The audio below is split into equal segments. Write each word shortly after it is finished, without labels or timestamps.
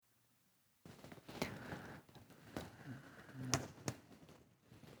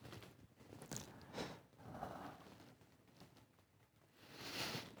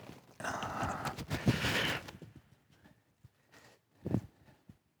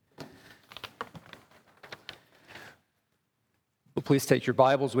Well, please take your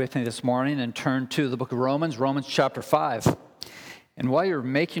Bibles with me this morning and turn to the book of Romans, Romans chapter 5. And while you're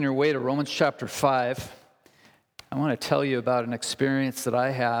making your way to Romans chapter 5, I want to tell you about an experience that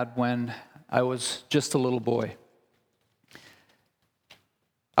I had when I was just a little boy.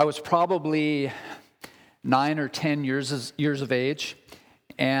 I was probably 9 or 10 years of age,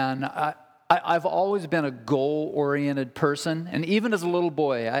 and I've always been a goal-oriented person. And even as a little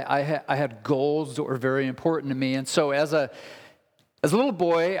boy, I had goals that were very important to me. And so as a little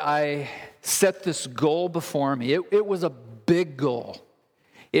boy, I set this goal before me. It was a big goal.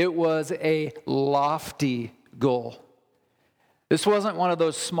 It was a lofty goal. This wasn't one of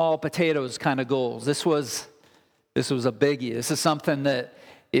those small potatoes kind of goals. This was a biggie. This is something that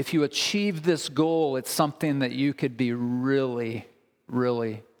if you achieve this goal, it's something that you could be really,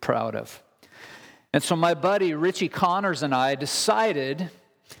 really proud of. And so my buddy Richie Connors and I decided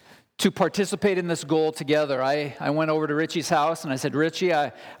to participate in this goal together. I went over to Richie's house and I said, Richie,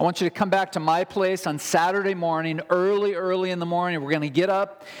 I want you to come back to my place on Saturday morning, early in the morning. We're going to get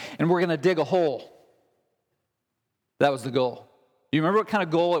up and we're going to dig a hole. That was the goal. Do you remember what kind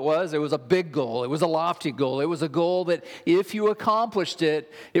of goal it was? It was a big goal. It was a lofty goal. It was a goal that if you accomplished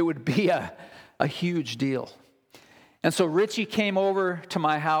it, it would be a huge deal. And so Richie came over to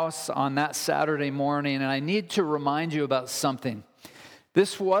my house on that Saturday morning, and I need to remind you about something.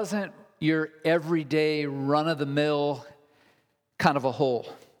 This wasn't your everyday run-of-the-mill kind of a hole.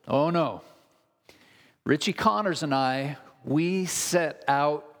 Oh, no. Richie Connors and I, we set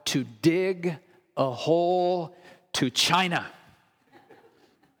out to dig a hole to China.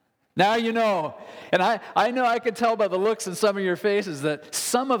 Now you know. And I know I could tell by the looks in some of your faces that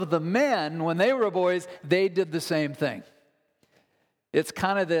some of the men, when they were boys, they did the same thing. It's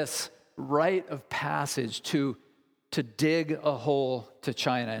kind of this rite of passage to dig a hole to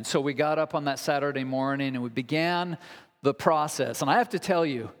China. And so we got up on that Saturday morning and we began the process. And I have to tell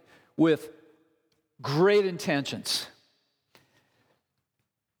you, with great intentions,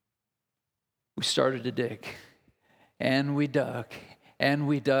 we started to dig. And we dug. And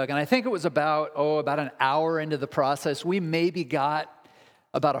we dug. And I think it was about an hour into the process. We maybe got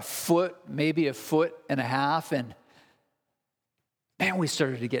about a foot, maybe a foot and a half. And man, we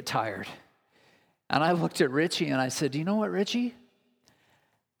started to get tired. And I looked at Richie and I said, you know what, Richie?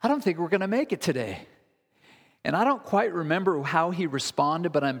 I don't think we're going to make it today. And I don't quite remember how he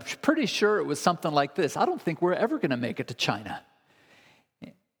responded, but I'm pretty sure it was something like this. I don't think we're ever going to make it to China.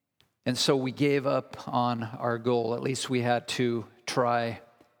 And so we gave up on our goal. At least we had to try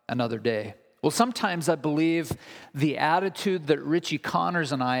another day. Well, sometimes I believe the attitude that Richie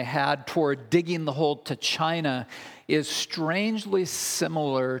Connors and I had toward digging the hole to China is strangely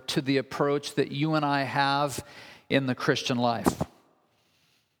similar to the approach that you and I have in the Christian life.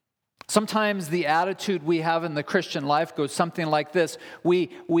 Sometimes the attitude we have in the Christian life goes something like this.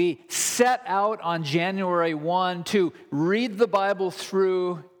 We set out on January 1 to read the Bible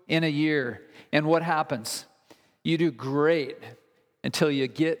through in a year. And what happens? You do great until you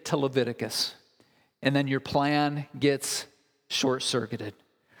get to Leviticus. And then your plan gets short-circuited.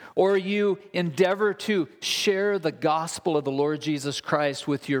 Or you endeavor to share the gospel of the Lord Jesus Christ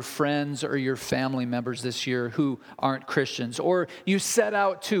with your friends or your family members this year who aren't Christians. Or you set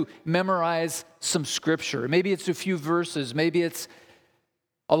out to memorize some scripture. Maybe it's a few verses. Maybe it's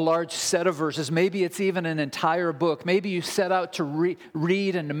a large set of verses. Maybe it's even an entire book. Maybe you set out to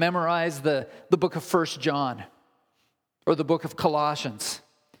read and to memorize the book of 1 John or the book of Colossians.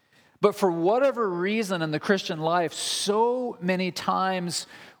 But for whatever reason in the Christian life, so many times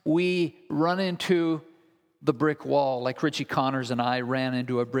we run into the brick wall, like Richie Connors and I ran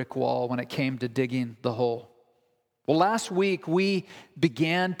into a brick wall when it came to digging the hole. Well, last week we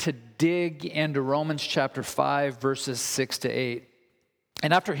began to dig into Romans chapter 5, verses 6 to 8.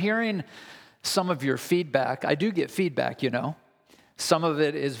 And after hearing some of your feedback, I do get feedback, you know. Some of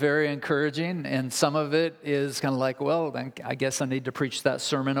it is very encouraging, and some of it is kind of like, well, then I guess I need to preach that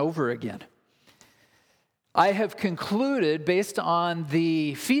sermon over again. I have concluded, based on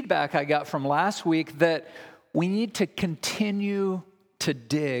the feedback I got from last week, that we need to continue to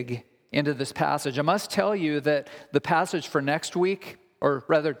dig into this passage. I must tell you that the passage for next week, or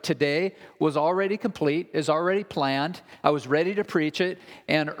rather today, was already complete, is already planned. I was ready to preach it.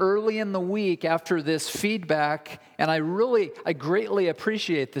 And early in the week after this feedback, and I greatly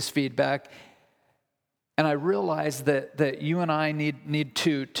appreciate this feedback, and I realized that you and I need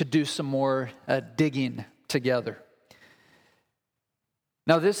to do some more digging together.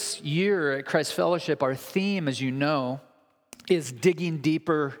 Now this year at Christ Fellowship, our theme, as you know, is digging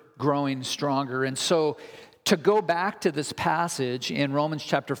deeper, growing stronger. And so to go back to this passage in Romans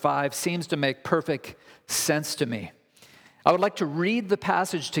chapter 5 seems to make perfect sense to me. I would like to read the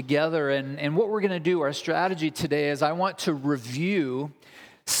passage together, and what we're going to do, our strategy today is I want to review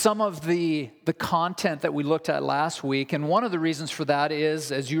some of the content that we looked at last week. And one of the reasons for that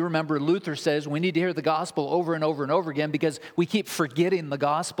is, as you remember, Luther says we need to hear the gospel over and over and over again because we keep forgetting the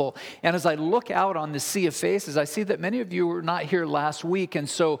gospel. And as I look out on the sea of faces, I see that many of you were not here last week. And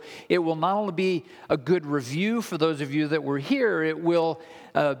so it will not only be a good review for those of you that were here, it will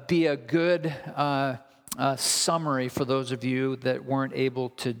be a good summary for those of you that weren't able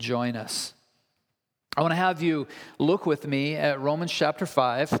to join us. I want to have you look with me at Romans chapter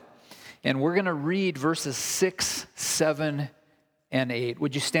 5, and we're going to read verses 6, 7, and 8.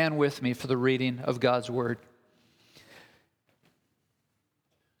 Would you stand with me for the reading of God's word?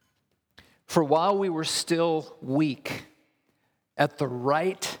 For while we were still weak, at the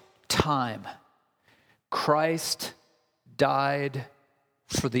right time, Christ died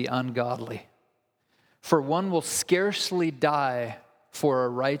for the ungodly. For one will scarcely die for a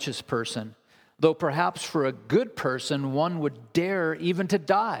righteous person, though perhaps for a good person one would dare even to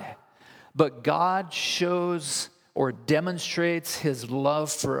die. But God shows or demonstrates his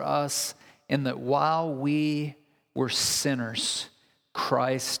love for us in that while we were sinners,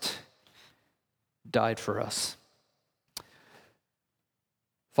 Christ died for us.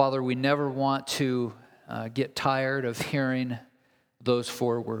 Father, we never want to get tired of hearing those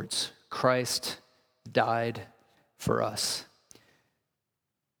four words. Christ died for us.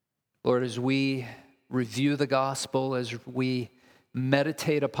 Lord, as we review the gospel, as we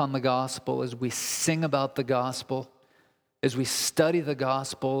meditate upon the gospel, as we sing about the gospel, as we study the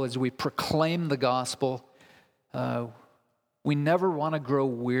gospel, as we proclaim the gospel, we never want to grow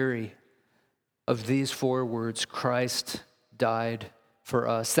weary of these four words, Christ died for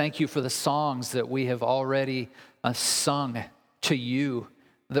us. Thank you for the songs that we have already sung to you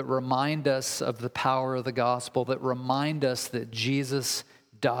that remind us of the power of the gospel, that remind us that Jesus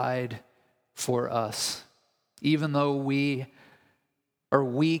died for us. Even though we are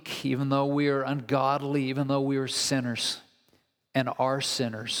weak, even though we are ungodly, even though we are sinners and are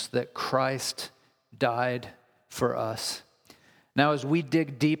sinners, that Christ died for us. Now, as we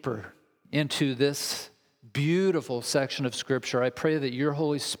dig deeper into this beautiful section of Scripture, I pray that your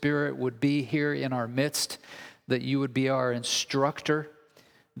Holy Spirit would be here in our midst, that you would be our instructor,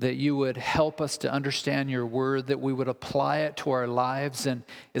 that you would help us to understand your word, that we would apply it to our lives. And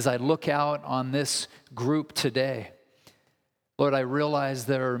as I look out on this group today, Lord, I realize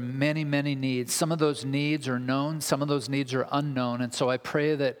there are many, many needs. Some of those needs are known, some of those needs are unknown. And so I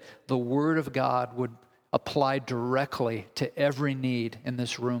pray that the word of God would apply directly to every need in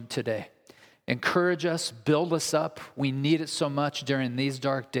this room today. Encourage us, build us up. We need it so much during these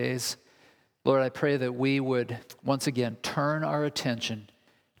dark days. Lord, I pray that we would once again turn our attention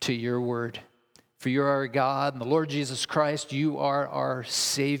to your word. For you are our God, and the Lord Jesus Christ, you are our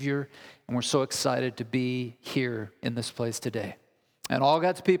Savior, and we're so excited to be here in this place today. And all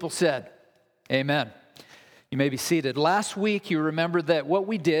God's people said, amen. You may be seated. Last week, you remember that what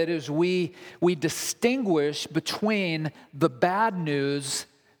we did is we distinguished between the bad news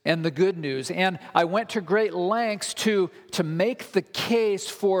and the good news. And I went to great lengths to make the case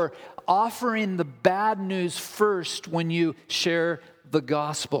for offering the bad news first when you share the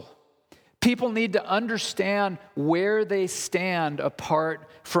gospel. People need to understand where they stand apart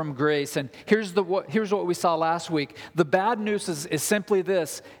from grace. And here's what we saw last week. The bad news is simply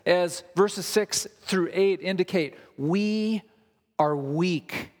this, as verses 6 through 8 indicate, we are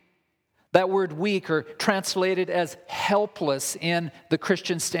weak. That word weak, or translated as helpless in the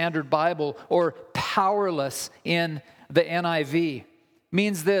Christian Standard Bible, or powerless in the NIV,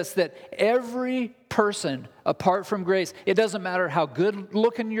 means this, that every person apart from grace, it doesn't matter how good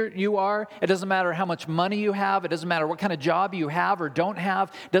looking you are, it doesn't matter how much money you have, it doesn't matter what kind of job you have or don't have,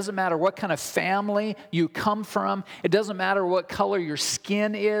 it doesn't matter what kind of family you come from, it doesn't matter what color your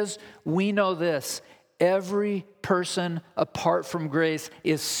skin is, we know this, every person apart from grace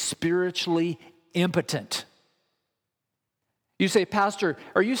is spiritually impotent. You say, Pastor,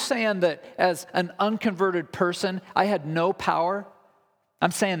 are you saying that as an unconverted person, I had no power? I'm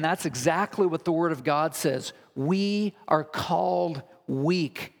saying that's exactly what the Word of God says. We are called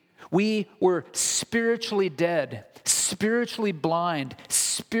weak. We were spiritually dead, spiritually blind,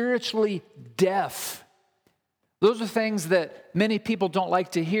 spiritually deaf. Those are things that many people don't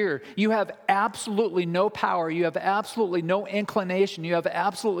like to hear. You have absolutely no power. You have absolutely no inclination. You have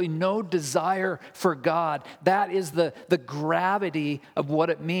absolutely no desire for God. That is the gravity of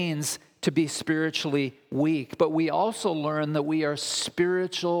what it means to be spiritually weak. But we also learn that we are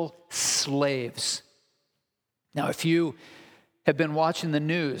spiritual slaves. Now, if you have been watching the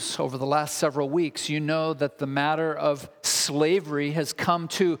news over the last several weeks, you know that the matter of slavery has come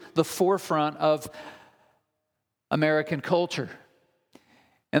to the forefront of American culture.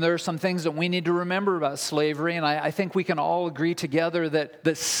 And there are some things that we need to remember about slavery, and I think we can all agree together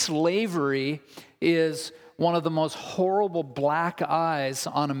that slavery is one of the most horrible black eyes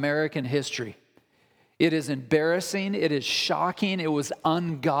on American history. It is embarrassing, it is shocking, it was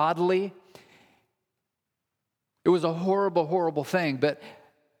ungodly. It was a horrible, horrible thing, but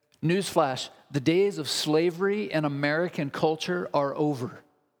newsflash, the days of slavery in American culture are over.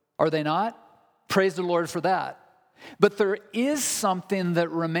 Are they not? Praise the Lord for that. But there is something that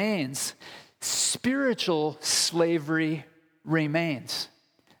remains. Spiritual slavery remains.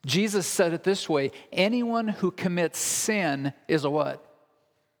 Jesus said it this way, anyone who commits sin is a what?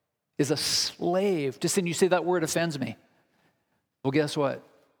 Is a slave to sin. You say that word offends me. Well, guess what?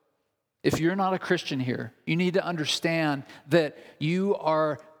 If you're not a Christian here, you need to understand that you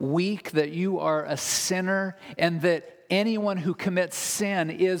are weak, that you are a sinner, and that anyone who commits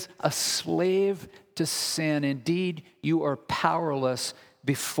sin is a slave to sin. Indeed, you are powerless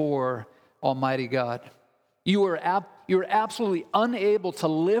before Almighty God. You're absolutely unable to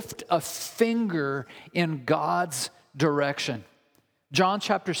lift a finger in God's direction. John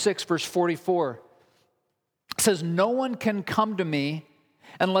chapter 6, verse 44 says, "No one can come to me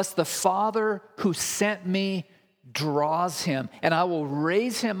unless the Father who sent me draws him, and I will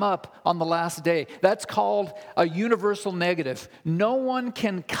raise him up on the last day." That's called a universal negative. No one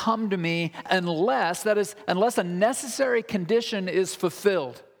can come to me unless a necessary condition is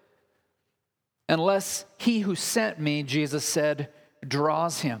fulfilled. Unless he who sent me, Jesus said,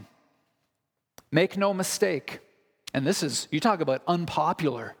 draws him. Make no mistake. And this is, you talk about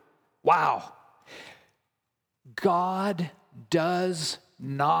unpopular. Wow. God does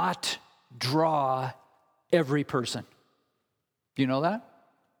not draw every person. Do you know that?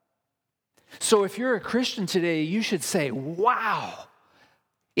 So if you're a Christian today, you should say, wow.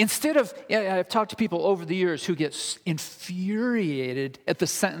 Instead of, I've talked to people over the years who get infuriated at the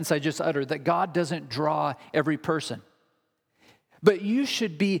sentence I just uttered, that God doesn't draw every person. But you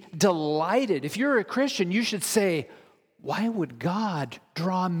should be delighted. If you're a Christian, you should say, why would God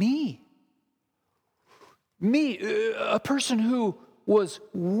draw me? Me, a person who was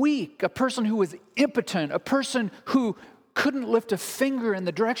weak, a person who was impotent, a person who couldn't lift a finger in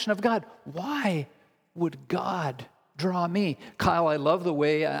the direction of God. Why would God draw me? Kyle, I love the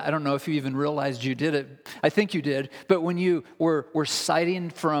way, I don't know if you even realized you did it. I think you did. But when you were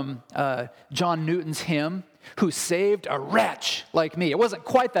citing from John Newton's hymn, who saved a wretch like me. It wasn't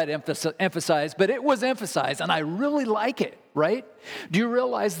quite that emphasized, but it was emphasized, and I really like it, right? Do you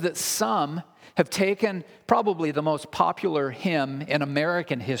realize that some have taken probably the most popular hymn in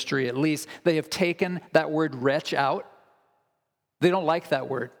American history, at least, they have taken that word wretch out? They don't like that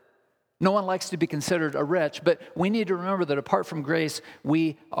word. No one likes to be considered a wretch, but we need to remember that apart from grace,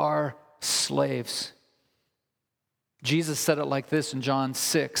 we are slaves. Jesus said it like this in John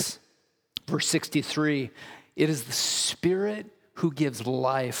 6, verse 63. It is the Spirit who gives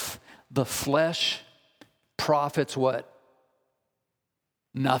life. The flesh profits what?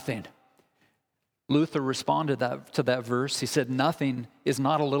 Nothing. Luther responded to that verse. He said, nothing is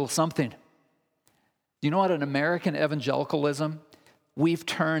not a little something. Do you know what? In American evangelicalism, we've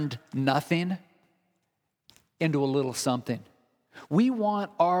turned nothing into a little something. We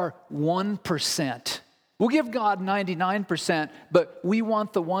want our 1%. We'll give God 99%, but we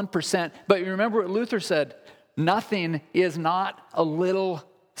want the 1%. But you remember what Luther said, nothing is not a little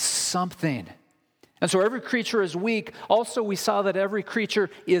something. And so every creature is weak. Also, we saw that every creature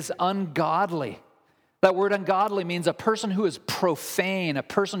is ungodly. That word ungodly means a person who is profane, a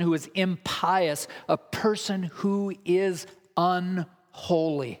person who is impious, a person who is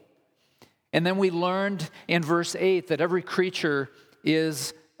unholy. And then we learned in verse 8 that every creature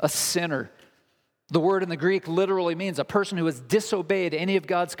is a sinner. The word in the Greek literally means a person who has disobeyed any of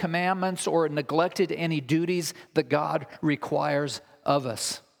God's commandments or neglected any duties that God requires of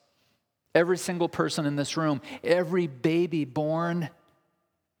us. Every single person in this room, every baby born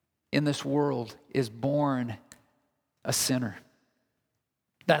in this world is born a sinner.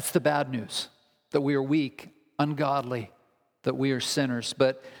 That's the bad news, that we are weak, ungodly, that we are sinners.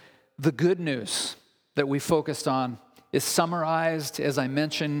 But the good news that we focused on is summarized, as I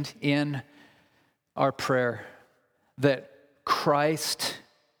mentioned, in our prayer, that Christ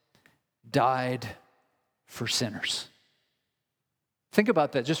died for sinners. Think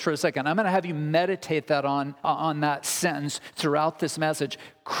about that just for a second. I'm going to have you meditate that on that sentence throughout this message.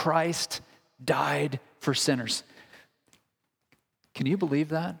 Christ died for sinners. Can you believe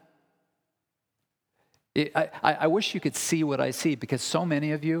that? I wish you could see what I see, because so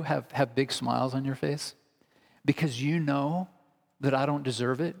many of you have big smiles on your face because you know that I don't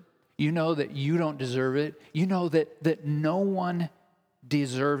deserve it. You know that you don't deserve it. You know that no one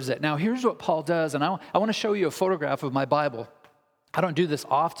deserves it. Now, here's what Paul does, and I want to show you a photograph of my Bible. I don't do this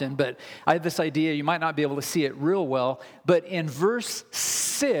often, but I have this idea. You might not be able to see it real well, but in verse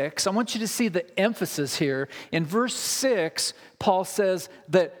 6, I want you to see the emphasis here. In verse 6, Paul says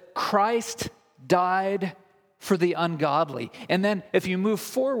that Christ died for the ungodly. And then if you move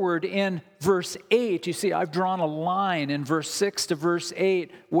forward in verse 8, you see I've drawn a line in verse 6 to verse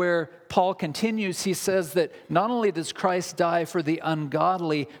 8 where Paul continues. He says that not only does Christ die for the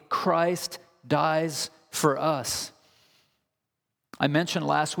ungodly, Christ dies for us. I mentioned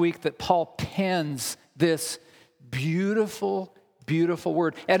last week that Paul pens this beautiful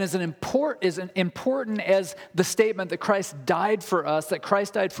word. And as important as the statement that Christ died for us, that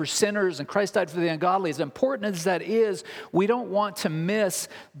Christ died for sinners and Christ died for the ungodly, as important as that is, we don't want to miss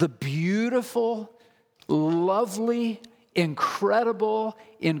the beautiful, lovely, incredible,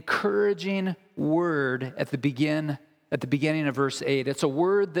 encouraging word at the beginning of verse 8. It's a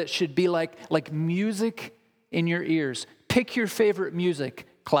word that should be like music in your ears. Pick your favorite music: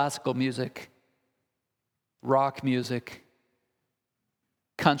 classical music, rock music,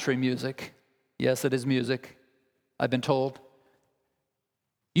 country music. Yes, it is music, I've been told.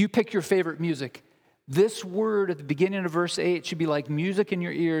 You pick your favorite music. This word at the beginning of verse 8 should be like music in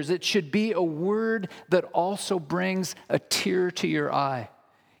your ears. It should be a word that also brings a tear to your eye.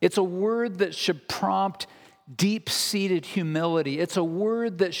 It's a word that should prompt deep-seated humility. It's a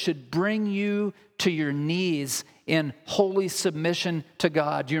word that should bring you to your knees in holy submission to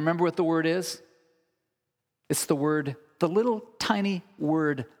God. Do you remember what the word is? It's the little tiny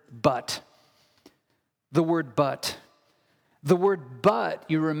word, but. The word but. The word but,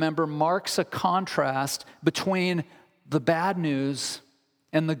 you remember, marks a contrast between the bad news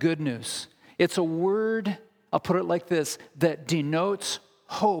and the good news. It's a word, I'll put it like this, that denotes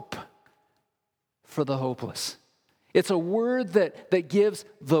hope for the hopeless. It's a word that gives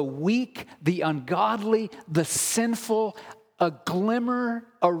the weak, the ungodly, the sinful a glimmer,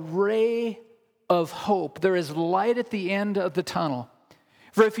 a ray of hope. There is light at the end of the tunnel.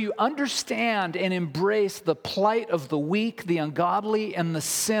 For if you understand and embrace the plight of the weak, the ungodly, and the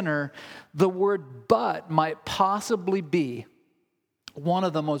sinner, the word but might possibly be one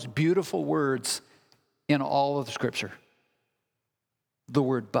of the most beautiful words in all of the Scripture. The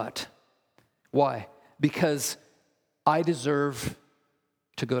word but. Why? Because I deserve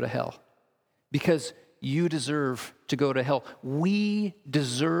to go to hell. Because you deserve to go to hell. We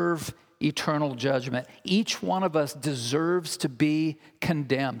deserve eternal judgment. Each one of us deserves to be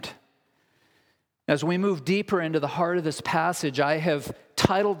condemned. As we move deeper into the heart of this passage, I have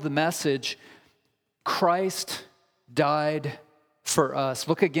titled the message, Christ Died for Us.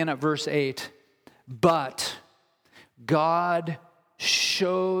 Look again at verse 8. But God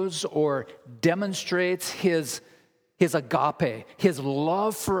shows or demonstrates his agape, his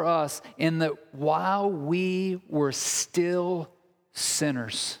love for us, in that while we were still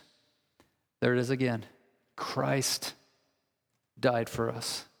sinners, there it is again, Christ died for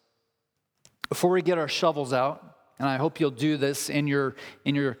us. Before we get our shovels out, and I hope you'll do this in your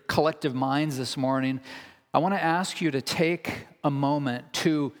collective minds this morning, I want to ask you to take a moment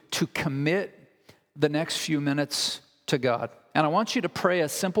to commit the next few minutes to God. And I want you to pray a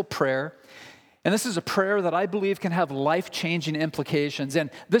simple prayer. And this is a prayer that I believe can have life-changing implications. And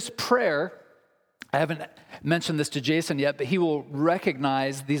this prayer, I haven't mentioned this to Jason yet, but he will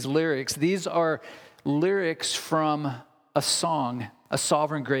recognize these lyrics. These are lyrics from a song, a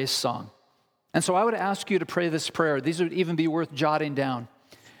Sovereign Grace song. And so I would ask you to pray this prayer. These would even be worth jotting down.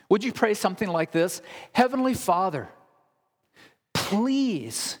 Would you pray something like this? Heavenly Father,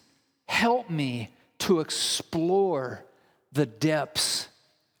 please help me to explore the depths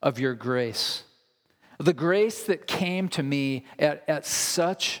of your grace. The grace that came to me at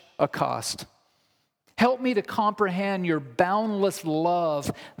such a cost. Help me to comprehend your boundless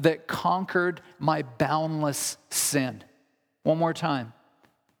love that conquered my boundless sin. One more time.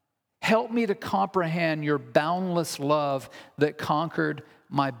 Help me to comprehend your boundless love that conquered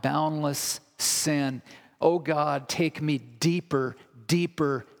my boundless sin. Oh God, take me deeper,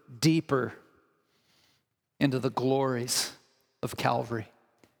 deeper, deeper into the glories of Calvary.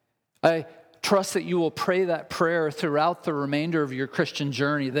 I trust that you will pray that prayer throughout the remainder of your Christian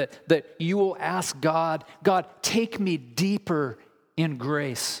journey, that you will ask God, take me deeper in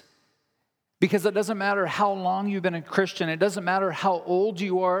grace. Because it doesn't matter how long you've been a Christian, it doesn't matter how old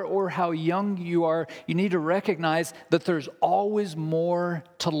you are or how young you are, you need to recognize that there's always more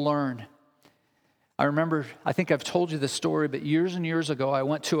to learn. I remember, I think I've told you this story, but years and years ago, I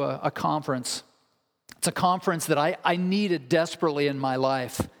went to a conference. It's a conference that I needed desperately in my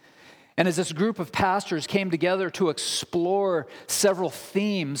life. And as this group of pastors came together to explore several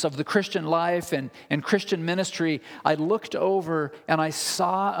themes of the Christian life and Christian ministry, I looked over and I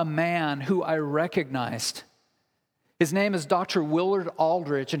saw a man who I recognized. His name is Dr. Willard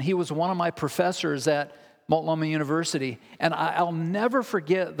Aldrich, and he was one of my professors at Multnomah University. And I'll never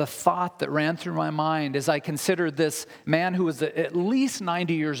forget the thought that ran through my mind as I considered this man who was at least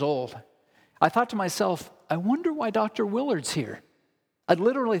 90 years old. I thought to myself, I wonder why Dr. Willard's here. I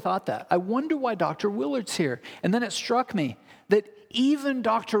literally thought that. I wonder why Dr. Willard's here. And then it struck me that even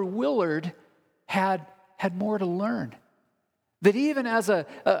Dr. Willard had more to learn. That even as a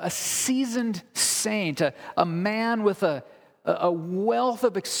seasoned saint, a man with a wealth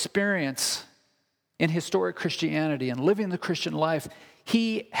of experience in historic Christianity and living the Christian life,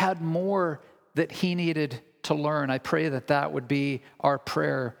 he had more that he needed to learn. I pray that that would be our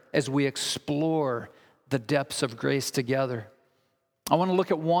prayer as we explore the depths of grace together. I want to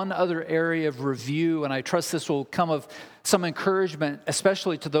look at one other area of review, and I trust this will come of some encouragement,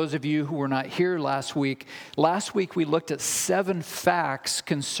 especially to those of you who were not here last week. Last week, we looked at 7 facts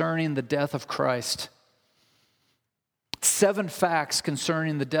concerning the death of Christ. 7 facts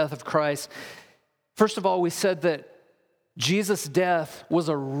concerning the death of Christ. First of all, we said that Jesus' death was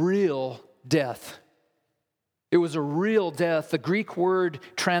a real death. It was a real death. The Greek word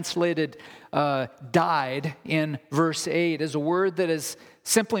translated died in verse 8 is a word that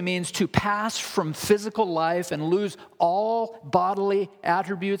simply means to pass from physical life and lose all bodily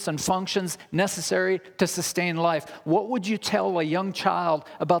attributes and functions necessary to sustain life. What would you tell a young child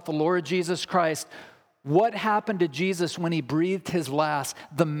about the Lord Jesus Christ? What happened to Jesus when he breathed his last?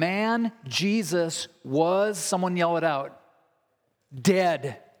 The man Jesus was, someone yell it out,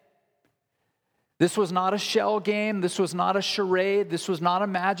 dead. This was not a shell game. This was not a charade. This was not a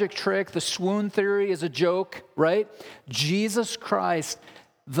magic trick. The swoon theory is a joke, right? Jesus Christ,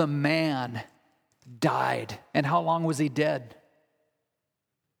 the man, died. And how long was he dead?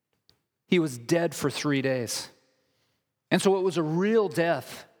 He was dead for 3 days. And so it was a real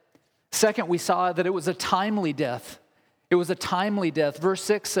death. Second, we saw that it was a timely death. It was a timely death. Verse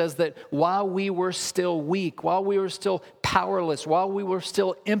 6 says that while we were still weak, while we were still powerless, while we were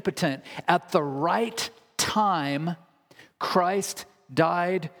still impotent, at the right time, Christ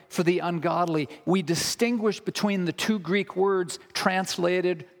died for the ungodly. We distinguish between the 2 Greek words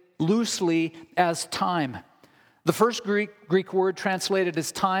translated loosely as time. The first Greek word translated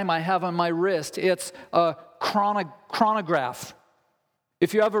as time I have on my wrist. It's a chronograph.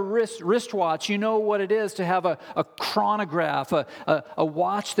 If you have a wristwatch, you know what it is to have a chronograph, a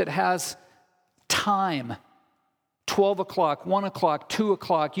watch that has time. 12 o'clock, 1 o'clock, 2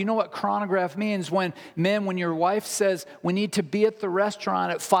 o'clock. You know what chronograph means when your wife says, we need to be at the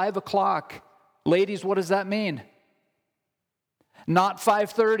restaurant at 5 o'clock. Ladies, what does that mean? Not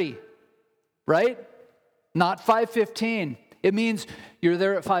 5:30, right? Not 5:15. It means you're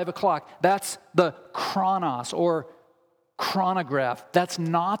there at 5 o'clock. That's the chronos or chronograph. That's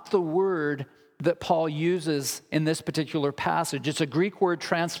not the word that Paul uses in this particular passage. It's a Greek word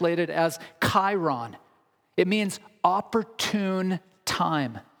translated as chiron. It means opportune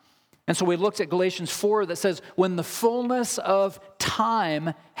time. And so we looked at Galatians 4 that says, when the fullness of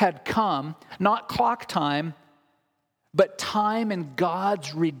time had come, not clock time, but time in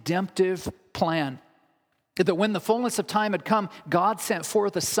God's redemptive plan. That when the fullness of time had come, God sent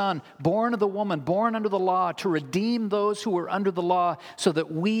forth a son, born of the woman, born under the law, to redeem those who were under the law, so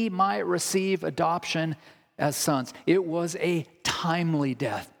that we might receive adoption as sons. It was a timely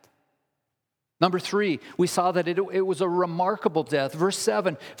death. Number 3, we saw that it was a remarkable death. Verse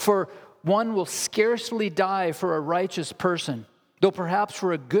 7, for one will scarcely die for a righteous person, though perhaps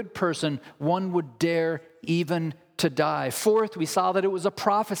for a good person one would dare even to die. Fourth, we saw that it was a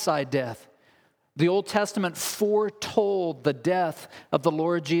prophesied death. The Old Testament foretold the death of the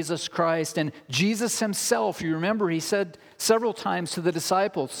Lord Jesus Christ. And Jesus himself, you remember, he said several times to the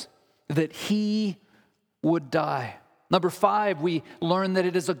disciples that he would die. Number 5, we learned that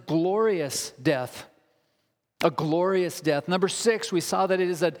it is a glorious death. A glorious death. Number 6, we saw that it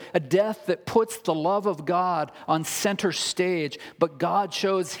is a death that puts the love of God on center stage. But God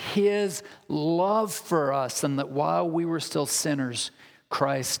shows his love for us, and that while we were still sinners,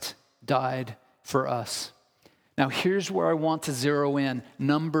 Christ died for us. Now here's where I want to zero in.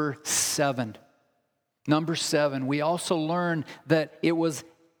 Number 7. Number 7, we also learn that it was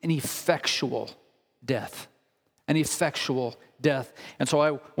an effectual death. An effectual death. And so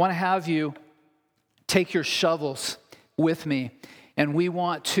I want to have you take your shovels with me. And we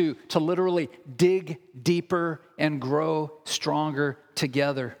want to literally dig deeper and grow stronger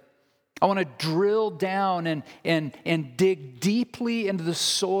together. I want to drill down and dig deeply into the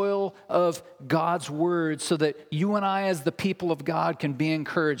soil of God's word so that you and I as the people of God can be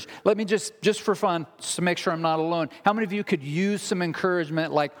encouraged. Let me just for fun, just to make sure I'm not alone, how many of you could use some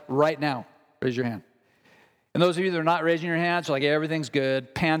encouragement like right now? Raise your hand. And those of you that are not raising your hands, are like, yeah, everything's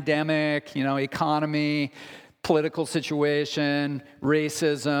good. Pandemic, economy, political situation,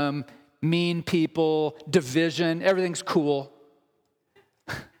 racism, mean people, division, everything's cool.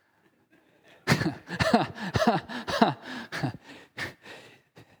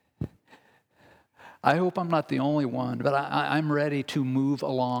 I hope I'm not the only one, but I'm ready to move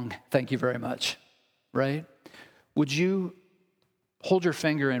along. Thank you very much. Right? Would you hold your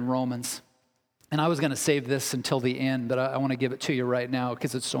finger in Romans? And I was going to save this until the end, but I want to give it to you right now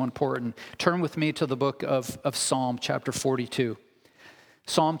because it's so important. Turn with me to the book of Psalm chapter 42.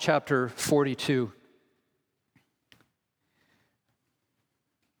 Psalm chapter 42.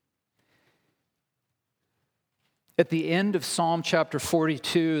 At the end of Psalm chapter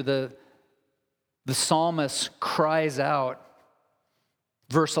 42, the psalmist cries out,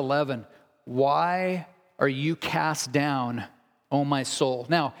 verse 11, "Why are you cast down, O my soul?"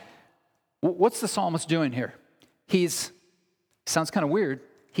 Now, what's the psalmist doing here? Sounds kind of weird.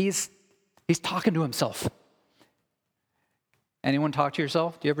 He's talking to himself. Anyone talk to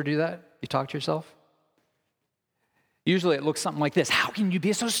yourself? Do you ever do that? You talk to yourself? Usually it looks something like this. How can you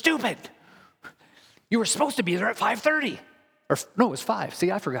be so stupid? You were supposed to be there at 5:30. Or no, it was 5.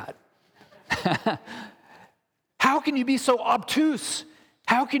 See, I forgot. How can you be so obtuse?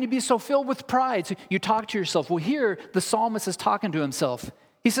 How can you be so filled with pride? So you talk to yourself. Well, here the psalmist is talking to himself.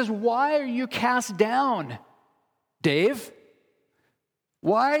 He says, "Why are you cast down, Dave?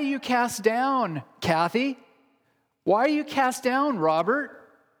 Why are you cast down, Kathy? Why are you cast down, Robert?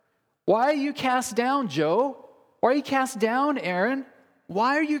 Why are you cast down, Joe? Why are you cast down, Aaron?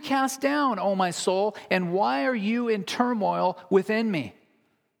 Why are you cast down, O my soul? And why are you in turmoil within me?"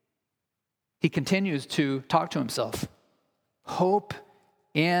 He continues to talk to himself. "Hope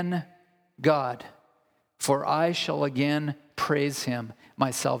in God, for I shall again praise him,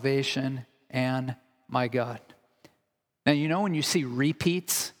 my salvation and my God." Now, when you see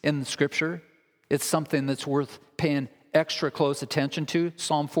repeats in the scripture, it's something that's worth paying extra close attention to.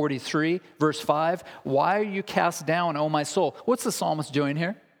 Psalm 43, verse 5, "Why are you cast down, O my soul?" What's the psalmist doing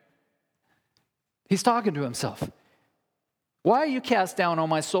here? He's talking to himself. "Why are you cast down, O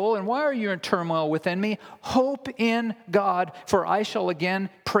my soul, and why are you in turmoil within me? Hope in God, for I shall again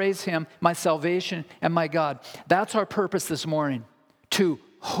praise him, my salvation and my God." That's our purpose this morning, to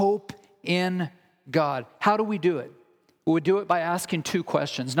hope in God. How do we do it? We would do it by asking 2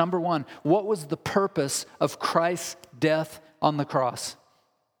 questions. Number 1, what was the purpose of Christ's death on the cross?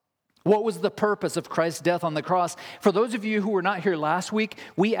 What was the purpose of Christ's death on the cross? For those of you who were not here last week,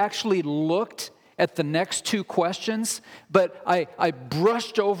 we actually looked at the next 2 questions, but I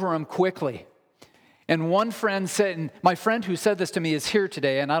brushed over them quickly. And one friend said, and my friend who said this to me is here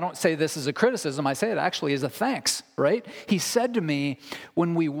today, and I don't say this as a criticism, I say it actually as a thanks, right? He said to me,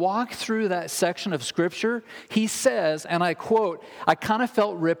 when we walk through that section of Scripture, he says, and I quote, "I kind of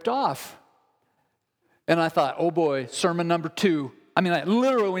felt ripped off." And I thought, oh boy, sermon number 2. I mean,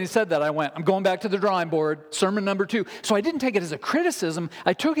 literally when he said that, I went, I'm going back to the drawing board, sermon number 2. So I didn't take it as a criticism,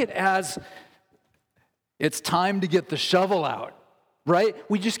 I took it as, it's time to get the shovel out. Right?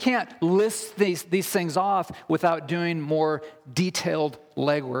 We just can't list these things off without doing more detailed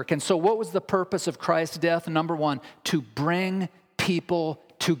legwork. And so what was the purpose of Christ's death? Number 1, to bring people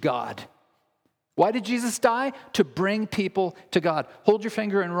to God. Why did Jesus die? To bring people to God. Hold your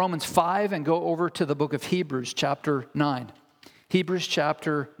finger in Romans 5 and go over to the book of Hebrews chapter 9. Hebrews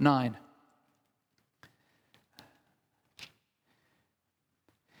chapter 9.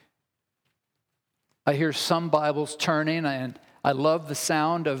 I hear some Bibles turning, and I love the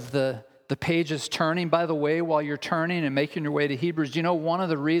sound of the pages turning. By the way, while you're turning and making your way to Hebrews, one of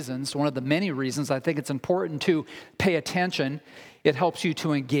the many reasons I think it's important to pay attention, it helps you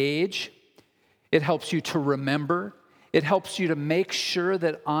to engage, it helps you to remember, it helps you to make sure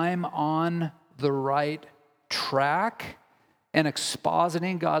that I'm on the right track and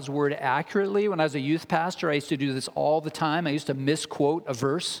expositing God's word accurately. When I was a youth pastor, I used to do this all the time. I used to misquote a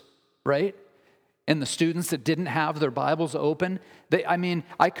verse, right? And the students that didn't have their Bibles open,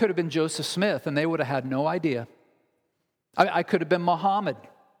 I could have been Joseph Smith and they would have had no idea. I could have been Muhammad,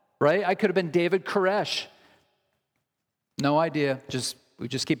 right? I could have been David Koresh. No idea. We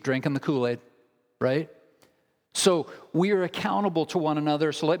just keep drinking the Kool-Aid, right? So we are accountable to one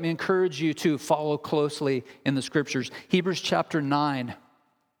another. So let me encourage you to follow closely in the scriptures. Hebrews chapter 9,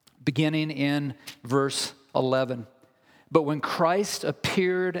 beginning in verse 11. But when Christ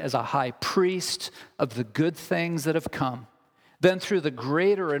appeared as a high priest of the good things that have come, then through the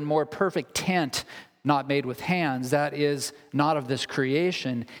greater and more perfect tent, not made with hands, that is, not of this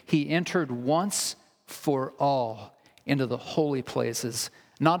creation, he entered once for all into the holy places,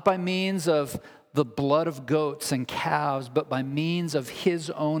 not by means of the blood of goats and calves, but by means of his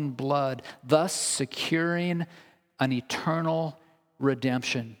own blood, thus securing an eternal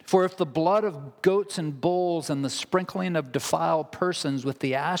redemption. For if the blood of goats and bulls and the sprinkling of defiled persons with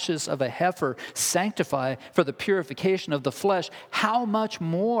the ashes of a heifer sanctify for the purification of the flesh, how much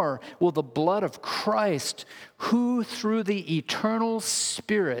more will the blood of Christ, who through the eternal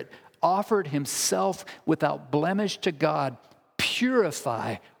Spirit offered himself without blemish to God,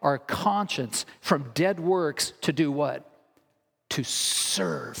 purify our conscience from dead works to do what? To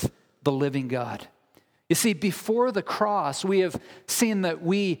serve the living God. You see, before the cross, we have seen that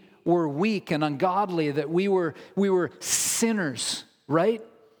we were weak and ungodly, that we were sinners, right?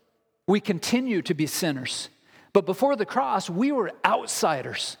 We continue to be sinners. But before the cross, we were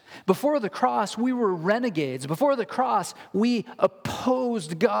outsiders. Before the cross, we were renegades. Before the cross, we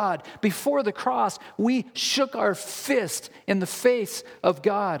opposed God. Before the cross, we shook our fist in the face of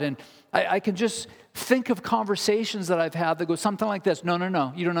God. And I can just think of conversations that I've had that go something like this.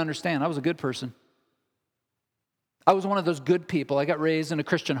 No, you don't understand. I was a good person. I was one of those good people. I got raised in a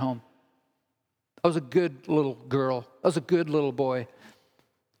Christian home. I was a good little girl. I was a good little boy. You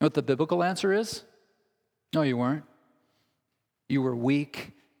know what the biblical answer is? No, you weren't. You were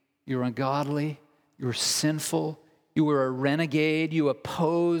weak. You were ungodly. You were sinful. You were a renegade. You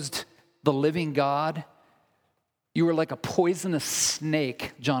opposed the living God. You were like a poisonous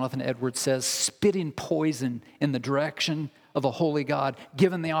snake, Jonathan Edwards says, spitting poison in the direction of a holy God.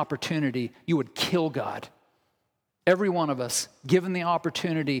 Given the opportunity, you would kill God. Every one of us, given the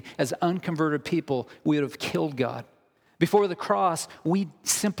opportunity as unconverted people, we would have killed God. Before the cross, we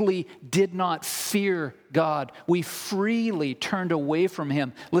simply did not fear God. We freely turned away from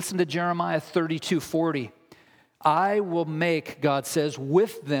him. Listen to Jeremiah 32:40. I will make, God says,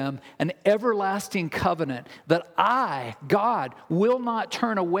 with them an everlasting covenant that I, God, will not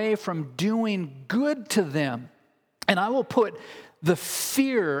turn away from doing good to them. And I will put the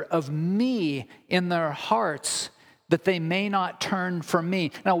fear of me in their hearts that they may not turn from me.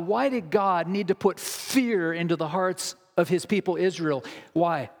 Now, why did God need to put fear into the hearts of his people Israel?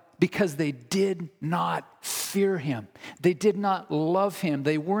 Why? Because they did not fear him. They did not love him.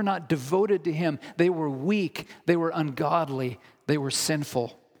 They were not devoted to him. They were weak. They were ungodly. They were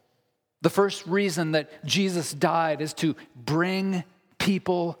sinful. The first reason that Jesus died is to bring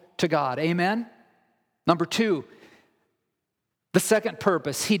people to God. Amen? Number two, the second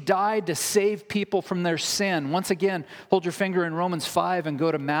purpose, he died to save people from their sin. Once again, hold your finger in Romans 5 and go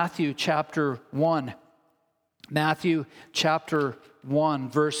to Matthew chapter 1. Matthew chapter 1,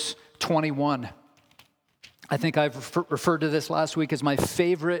 verse 21. I think I've referred to this last week as my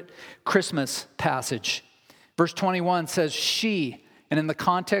favorite Christmas passage. Verse 21 says, she, and in the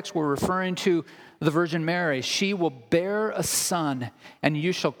context we're referring to the Virgin Mary, she will bear a son, and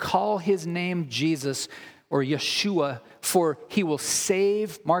you shall call his name Jesus, or Yeshua, for he will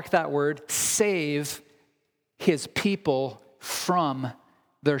save, mark that word, save his people from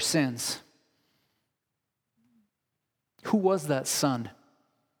their sins. Who was that son?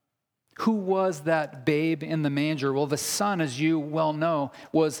 Who was that babe in the manger? Well, the son, as you well know,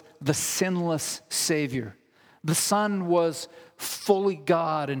 was the sinless Savior. The son was fully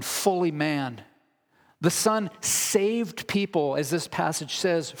God and fully man. The son saved people, as this passage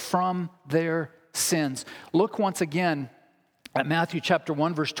says, from their sins. Look once again at Matthew chapter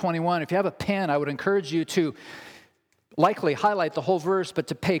 1, verse 21. If you have a pen, I would encourage you to likely highlight the whole verse, but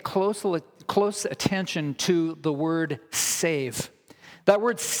to pay close attention to the word save. That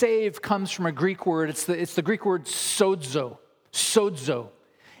word save comes from a Greek word. It's the Greek word sozo.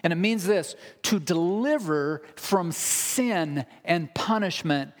 And it means this: to deliver from sin and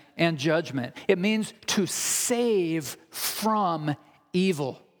punishment and judgment. It means to save from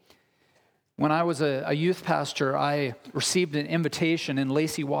evil. When I was a youth pastor, I received an invitation in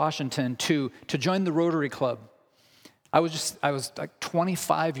Lacey, Washington to join the Rotary Club. I was like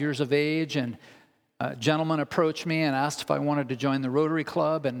 25 years of age, and a gentleman approached me and asked if I wanted to join the Rotary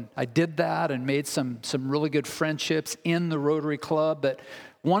Club, and I did that and made some really good friendships in the Rotary Club. But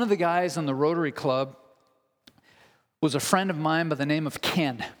one of the guys in the Rotary Club was a friend of mine by the name of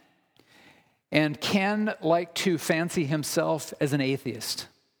Ken. And Ken liked to fancy himself as an atheist.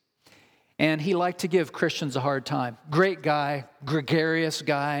 And he liked to give Christians a hard time. Great guy, gregarious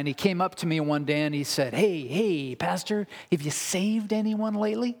guy. And he came up to me one day and he said, hey, Pastor, have you saved anyone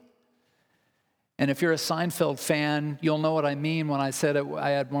lately? And if you're a Seinfeld fan, you'll know what I mean when I said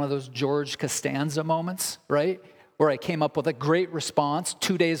I had one of those George Costanza moments, right? Where I came up with a great response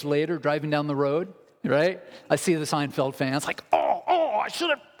 2 days later, driving down the road, right? I see the Seinfeld fans like, I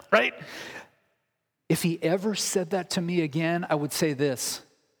should have, right? If he ever said that to me again, I would say this: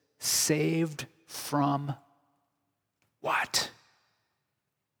 saved from what?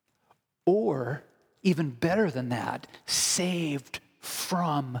 Or even better than that, saved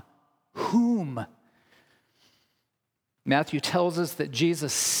from whom? Matthew tells us that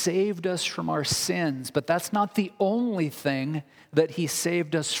Jesus saved us from our sins, but that's not the only thing that he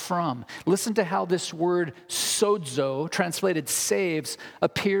saved us from. Listen to how this word sozo, translated saves,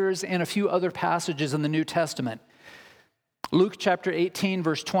 appears in a few other passages in the New Testament. Luke chapter 18,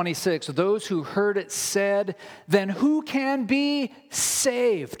 verse 26, those who heard it said, then who can be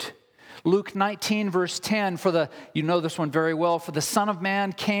saved? Luke 19, verse 10, you know this one very well, for the Son of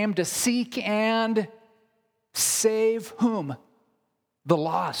Man came to seek and save whom? The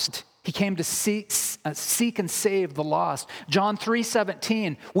lost. He came to seek and save the lost. John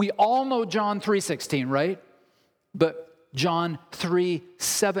 3:17. We all know John 3:16, right? But John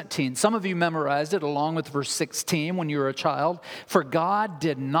 3:17. Some of you memorized it along with verse 16 when you were a child. For God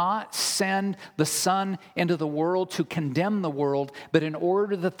did not send the Son into the world to condemn the world, but in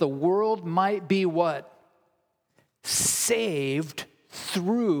order that the world might be what? Saved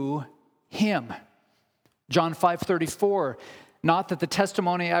through him. John 5:34, not that the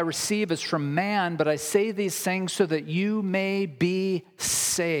testimony I receive is from man, but I say these things so that you may be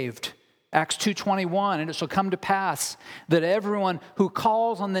saved. Acts 2:21, and it shall come to pass that everyone who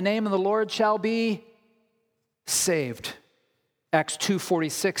calls on the name of the Lord shall be saved. Acts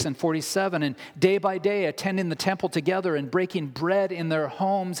 2:46 and 47, and day by day attending the temple together and breaking bread in their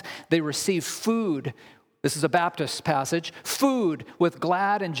homes, they received food. This is a Baptist passage. Food with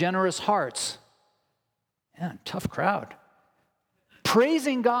glad and generous hearts. Yeah, tough crowd.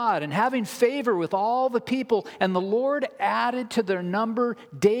 Praising God and having favor with all the people, and the Lord added to their number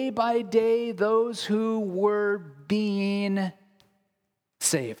day by day those who were being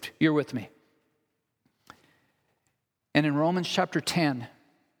saved. You're with me. And in Romans chapter 10,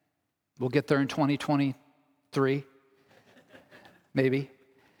 we'll get there in 2023, maybe.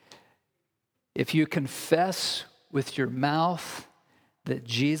 If you confess with your mouth that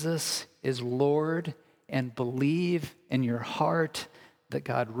Jesus is Lord and believe in your heart that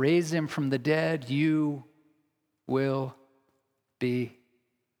God raised him from the dead, you will be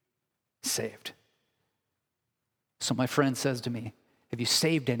saved. So my friend says to me, have you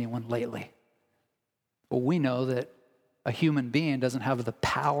saved anyone lately? Well, we know that a human being doesn't have the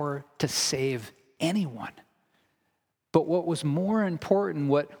power to save anyone. But what was more important,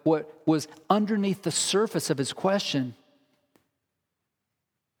 what was underneath the surface of his question,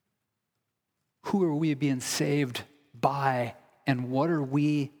 who are we being saved by, and what are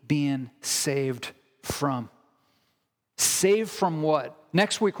we being saved from? Saved from what?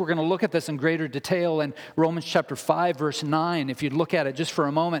 Next week we're going to look at this in greater detail in Romans chapter 5, verse 9. If you'd look at it just for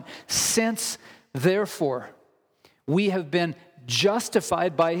a moment. Since, therefore, we have been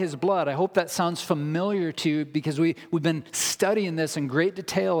justified by his blood. I hope that sounds familiar to you because we've been studying this in great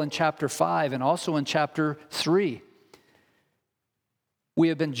detail in chapter 5 and also in chapter 3. We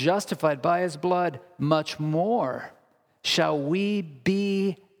have been justified by his blood, much more shall we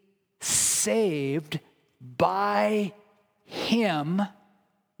be saved by him,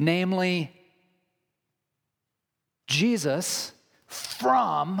 namely Jesus,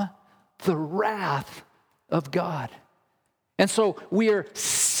 from the wrath of God. And so we are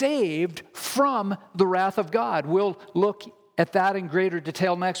saved from the wrath of God. We'll look at that in greater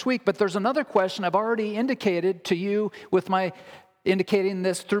detail next week. But there's another question I've already indicated to you with my indicating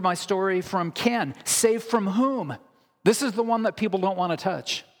this through my story from Ken. Saved from whom? This is the one that people don't want to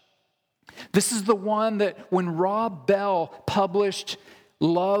touch. This is the one that when Rob Bell published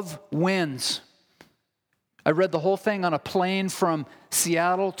Love Wins, I read the whole thing on a plane from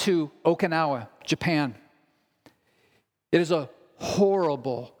Seattle to Okinawa, Japan. It is a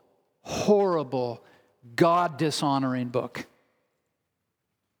horrible, horrible, God-dishonoring book.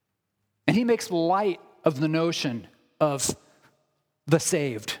 And he makes light of the notion of the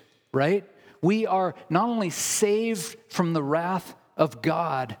saved, right? We are not only saved from the wrath of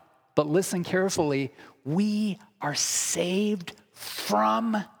God, but listen carefully, we are saved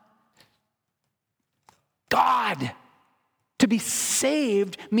from God. To be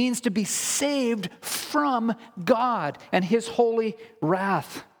saved means to be saved from God and his holy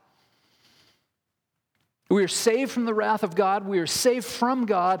wrath. We are saved from the wrath of God. We are saved from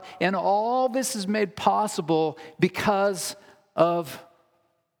God. And all this is made possible because of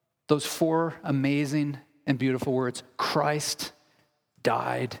those four amazing and beautiful words. Christ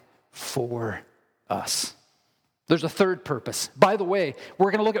died for us. There's a third purpose. By the way,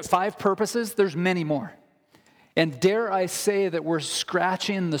 we're going to look at 5 purposes. There's many more. And dare I say that we're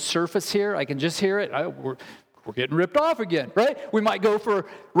scratching the surface here. I can just hear it. We're getting ripped off again, right? We might go for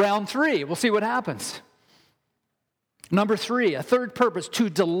round 3. We'll see what happens. Number 3, a third purpose, to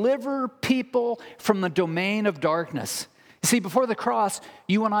deliver people from the domain of darkness. You see, before the cross,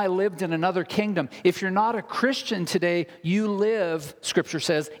 you and I lived in another kingdom. If you're not a Christian today, you live, Scripture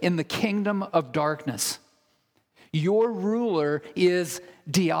says, in the kingdom of darkness. Your ruler is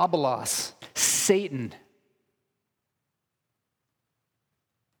Diabolos, Satan.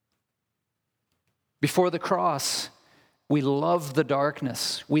 Before the cross, we loved the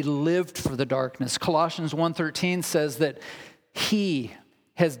darkness. We lived for the darkness. Colossians 1:13 says that He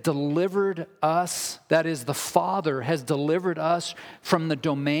has delivered us, that is, the Father has delivered us from the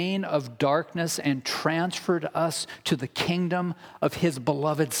domain of darkness and transferred us to the kingdom of His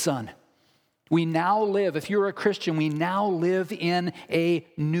beloved Son. We now live, if you're a Christian, we now live in a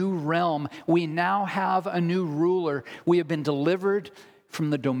new realm. We now have a new ruler. We have been delivered from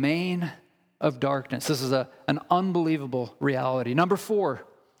the domain of darkness. This is an unbelievable reality. Number 4,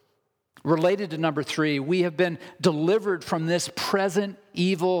 related to number 3, we have been delivered from this present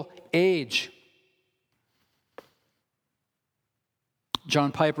evil age.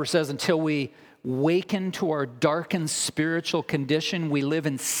 John Piper says, until we waken to our darkened spiritual condition, we live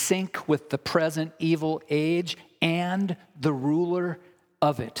in sync with the present evil age and the ruler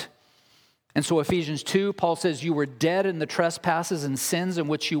of it. And so Ephesians 2, Paul says, you were dead in the trespasses and sins in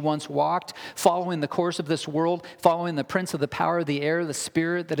which you once walked, following the course of this world, following the prince of the power of the air, the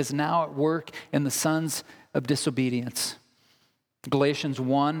spirit that is now at work in the sons of disobedience. Galatians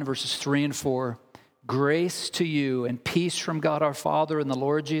 1, verses 3 and 4. Grace to you and peace from God our Father and the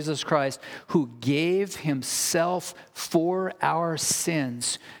Lord Jesus Christ, who gave Himself for our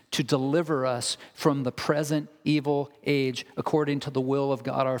sins to deliver us from the present evil age according to the will of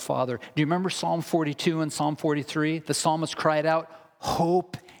God our Father. Do you remember Psalm 42 and Psalm 43? The psalmist cried out,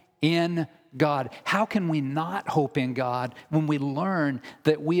 hope in God. How can we not hope in God when we learn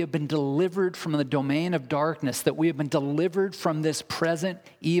that we have been delivered from the domain of darkness, that we have been delivered from this present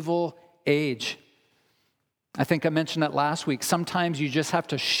evil age? I think I mentioned that last week. Sometimes you just have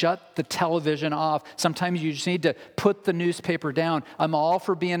to shut the television off. Sometimes you just need to put the newspaper down. I'm all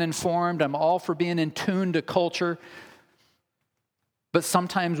for being informed. I'm all for being in tune to culture. But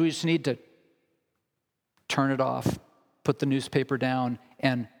sometimes we just need to turn it off, put the newspaper down,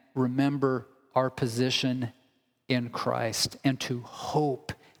 and remember our position in Christ and to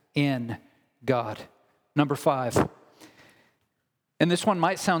hope in God. Number 5. And this one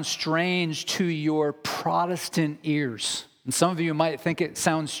might sound strange to your Protestant ears. And some of you might think it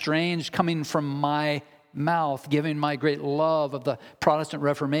sounds strange coming from my mouth, giving my great love of the Protestant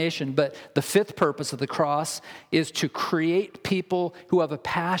Reformation. But the 5th purpose of the cross is to create people who have a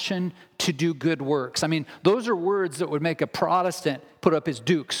passion to do good works. I mean, those are words that would make a Protestant put up his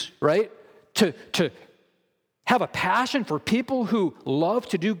dukes, right? To have a passion for people who love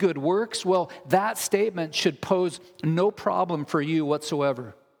to do good works, well, that statement should pose no problem for you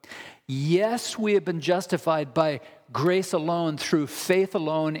whatsoever. Yes, we have been justified by grace alone, through faith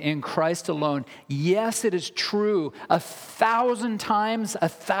alone, in Christ alone. Yes, it is true 1,000 times,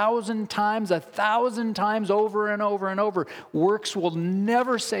 1,000 times, 1,000 times over and over and over. Works will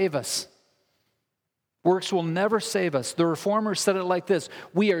never save us. Works will never save us. The Reformers said it like this: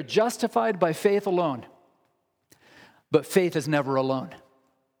 we are justified by faith alone. But faith is never alone.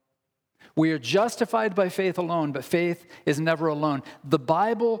 We are justified by faith alone, but faith is never alone. The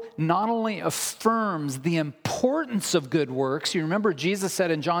Bible not only affirms the importance of good works. You remember Jesus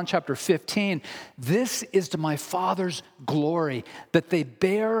said in John chapter 15, this is to my Father's glory, that they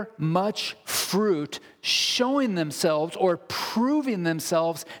bear much fruit, showing themselves or proving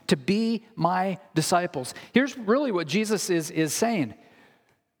themselves to be my disciples. Here's really what Jesus is saying.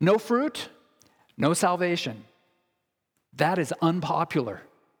 No fruit, no salvation. That is unpopular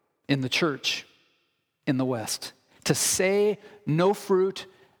in the church in the West. To say no fruit,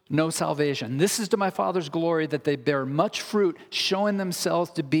 no salvation. This is to my Father's glory, that they bear much fruit, showing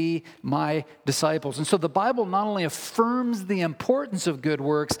themselves to be my disciples. And so the Bible not only affirms the importance of good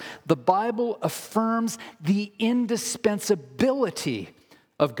works, the Bible affirms the indispensability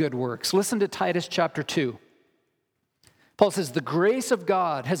of good works. Listen to Titus chapter 2. Paul says, the grace of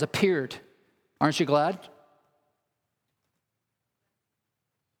God has appeared. Aren't you glad?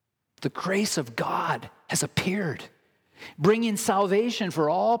 The grace of God has appeared, bringing salvation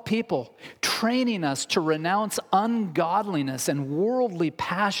for all people, training us to renounce ungodliness and worldly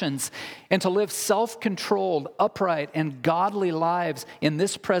passions and to live self-controlled, upright, and godly lives in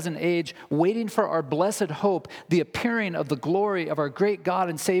this present age, waiting for our blessed hope, the appearing of the glory of our great God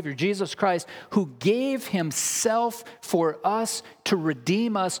and Savior, Jesus Christ, who gave himself for us to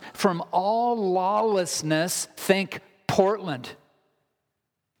redeem us from all lawlessness. Think Portland.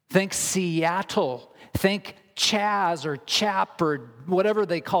 Think Seattle. Think Chaz or Chap or whatever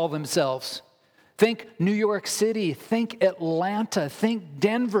they call themselves. Think New York City. Think Atlanta. Think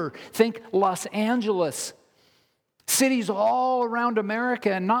Denver. Think Los Angeles. Cities all around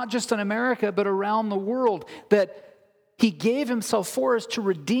America, and not just in America, but around the world, that he gave himself for us to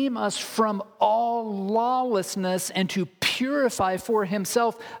redeem us from all lawlessness and to purify for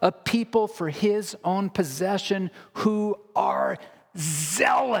himself a people for his own possession who are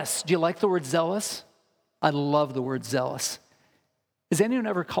zealous. Do you like the word zealous? I love the word zealous. Has anyone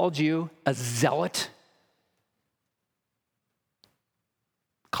ever called you a zealot?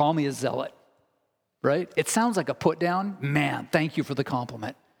 Call me a zealot, right? It sounds like a put down. Man, thank you for the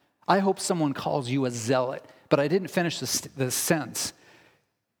compliment. I hope someone calls you a zealot, but I didn't finish the sentence.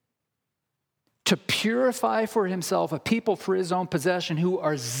 To purify for himself a people for his own possession who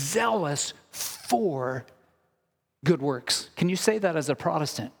are zealous for good works. Can you say that as a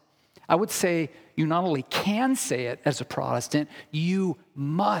Protestant? I would say you not only can say it as a Protestant, you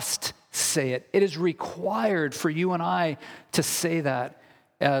must say it. It is required for you and I to say that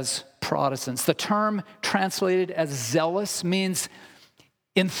as Protestants. The term translated as zealous means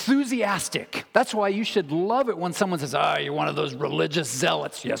enthusiastic. That's why you should love it when someone says, you're one of those religious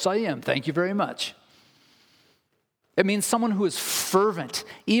zealots. Yes, I am. Thank you very much. It means someone who is fervent,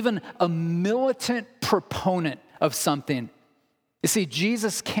 even a militant proponent of something. You see,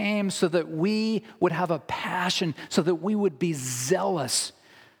 Jesus came so that we would have a passion, so that we would be zealous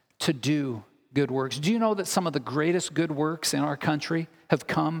to do good works. Do you know that some of the greatest good works in our country have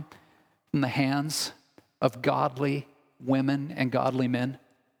come from the hands of godly women and godly men?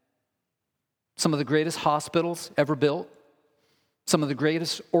 Some of the greatest hospitals ever built, some of the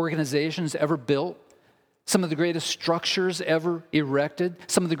greatest organizations ever built, some of the greatest structures ever erected,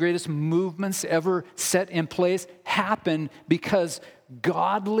 some of the greatest movements ever set in place happened because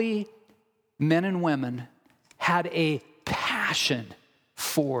godly men and women had a passion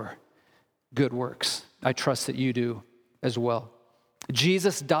for good works. I trust that you do as well.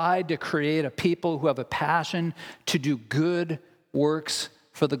 Jesus died to create a people who have a passion to do good works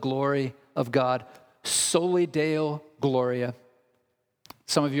for the glory of God. Soli Deo Gloria.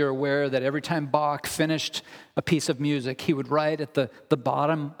 Some of you are aware that every time Bach finished a piece of music, he would write at the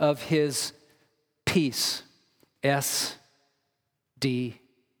bottom of his piece, S-D-G,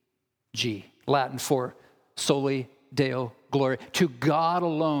 Latin for Soli Deo Gloria. To God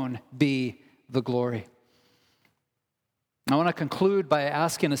alone be the glory. I want to conclude by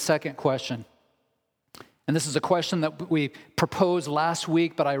asking a second question. And this is a question that we proposed last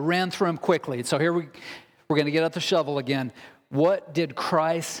week, but I ran through them quickly. So here we're going to get out the shovel again. What did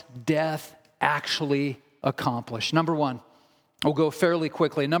Christ's death actually accomplish? Number one, we'll go fairly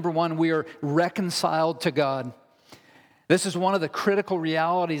quickly. Number one, we are reconciled to God. This is one of the critical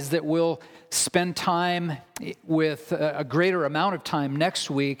realities that we'll spend time with, a greater amount of time next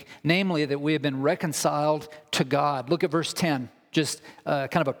week, namely that we have been reconciled to God. Look at verse 10, just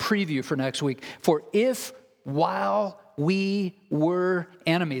kind of a preview for next week. For if while we were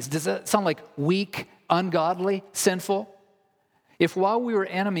enemies, does that sound like weak, ungodly, sinful? If while we were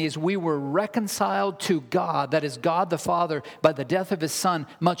enemies, we were reconciled to God, that is God the Father, by the death of his Son,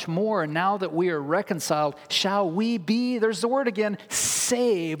 much more, now that we are reconciled, shall we be, there's the word again,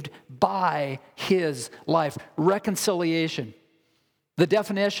 saved by his life. Reconciliation. The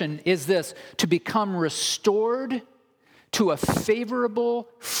definition is this: to become restored to a favorable,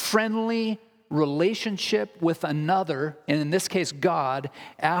 friendly relationship with another, and in this case, God,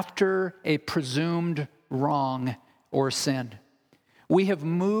 after a presumed wrong or sin. We have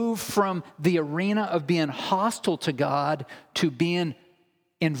moved from the arena of being hostile to God to being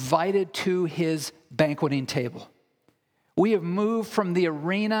invited to his banqueting table. We have moved from the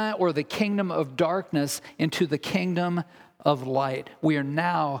arena or the kingdom of darkness into the kingdom of light. We are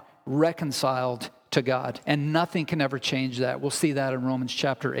now reconciled to God, and nothing can ever change that. We'll see that in Romans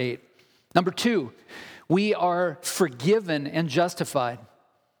chapter 8. Number two, we are forgiven and justified.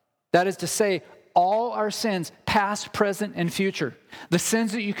 That is to say, all our sins, past, present, and future. The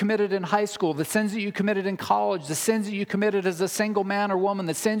sins that you committed in high school, the sins that you committed in college, the sins that you committed as a single man or woman,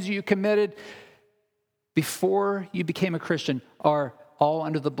 the sins that you committed before you became a Christian are all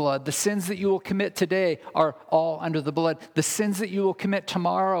under the blood. The sins that you will commit today are all under the blood. The sins that you will commit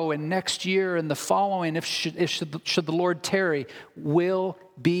tomorrow and next year and the following, should the Lord tarry, will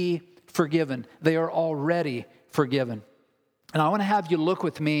be forgiven. They are already forgiven. And I want to have you look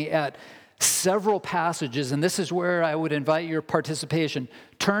with me at several passages, and this is where I would invite your participation.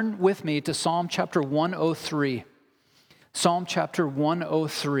 Turn with me to Psalm chapter 103. Psalm chapter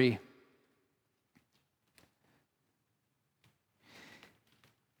 103.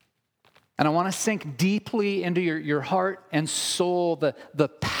 And I want to sink deeply into your heart and soul the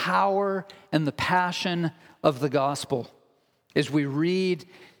power and the passion of the gospel as we read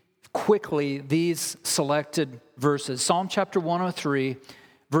quickly these selected verses. Psalm chapter 103,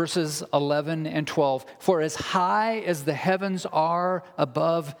 verses 11 and 12. For as high as the heavens are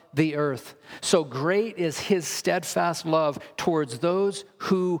above the earth, so great is his steadfast love towards those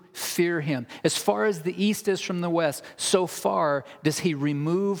who fear him. As far as the east is from the west, so far does he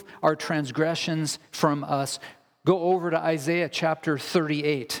remove our transgressions from us. Go over to Isaiah chapter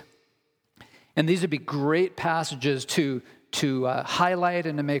 38. And these would be great passages to highlight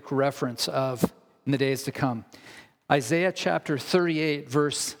and to make reference of in the days to come. Isaiah chapter 38,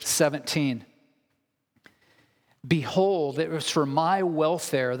 verse 17. Behold, it was for my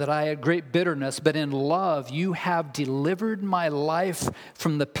welfare that I had great bitterness, but in love you have delivered my life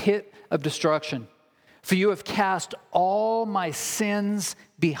from the pit of destruction. For you have cast all my sins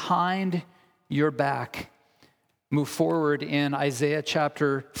behind your back. Move forward in Isaiah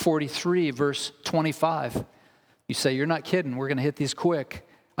chapter 43, verse 25. You say, you're not kidding, we're going to hit these quick.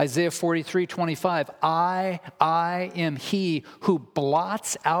 Isaiah 43, 25, I am he who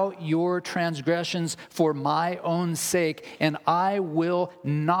blots out your transgressions for my own sake, and I will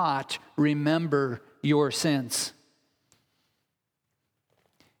not remember your sins.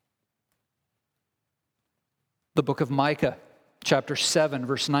 The book of Micah, chapter 7,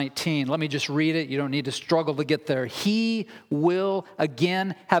 verse 19. Let me just read it. You don't need to struggle to get there. He will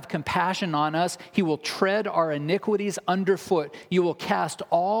again have compassion on us. He will tread our iniquities underfoot. You will cast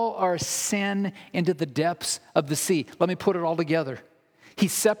all our sin into the depths of the sea. Let me put it all together. He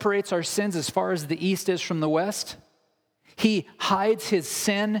separates our sins as far as the east is from the west. He hides his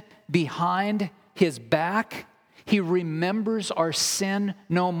sin behind his back. He remembers our sin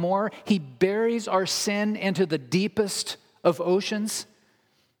no more. He buries our sin into the deepest of oceans.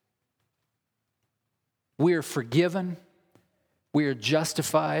 We are forgiven. We are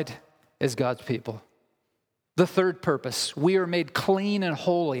justified as God's people. The third purpose, we are made clean and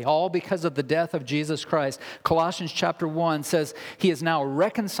holy, all because of the death of Jesus Christ. Colossians chapter 1 says, he is now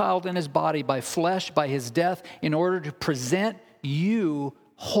reconciled in his body by flesh, by his death, in order to present you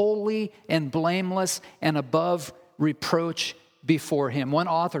holy and blameless and above reproach before him. One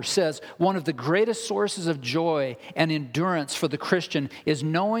author says, one of the greatest sources of joy and endurance for the Christian is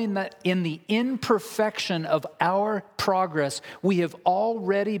knowing that in the imperfection of our progress, we have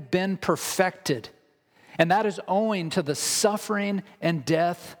already been perfected. And that is owing to the suffering and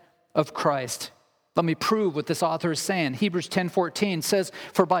death of Christ. Let me prove what this author is saying. Hebrews 10:14 says,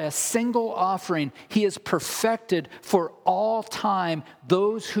 for by a single offering, he has perfected for all time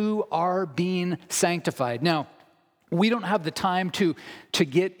those who are being sanctified. Now, we don't have the time to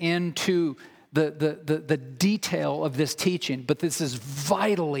get into the detail of this teaching, but this is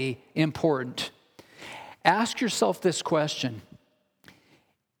vitally important. Ask yourself this question.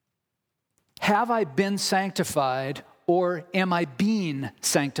 Have I been sanctified or am I being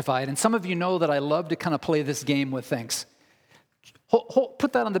sanctified? And some of you know that I love to kind of play this game with things.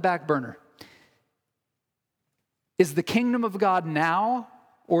 Put that on the back burner. Is the kingdom of God now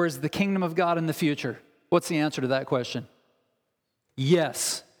or is the kingdom of God in the future? What's the answer to that question?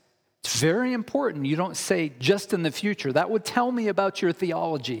 Yes. It's very important you don't say just in the future. That would tell me about your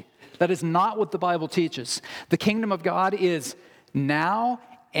theology. That is not what the Bible teaches. The kingdom of God is now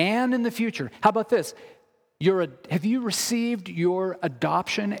and in the future. How about this? Have you received your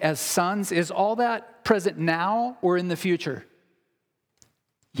adoption as sons? Is all that present now or in the future?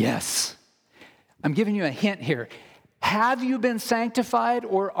 Yes. I'm giving you a hint here. Have you been sanctified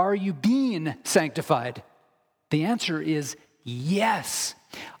or are you being sanctified? The answer is yes.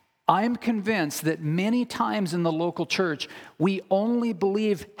 I'm convinced that many times in the local church, we only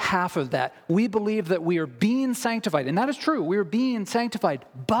believe half of that. We believe that we are being sanctified, and that is true. We are being sanctified,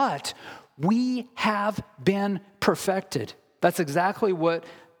 but we have been perfected. That's exactly what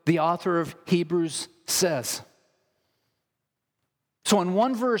the author of Hebrews says. So in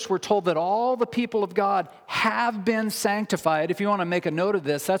one verse, we're told that all the people of God have been sanctified. If you want to make a note of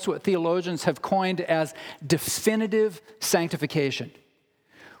this, that's what theologians have coined as definitive sanctification.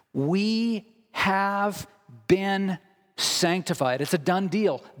 We have been sanctified. It's a done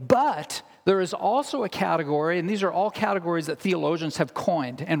deal. But there is also a category, and these are all categories that theologians have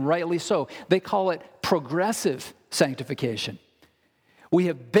coined, and rightly so. They call it progressive sanctification. We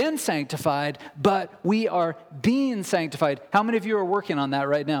have been sanctified, but we are being sanctified. How many of you are working on that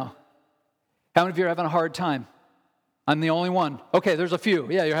right now? How many of you are having a hard time? I'm the only one. Okay, there's a few.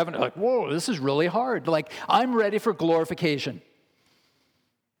 Yeah, you're having like, whoa, this is really hard. Like, I'm ready for glorification.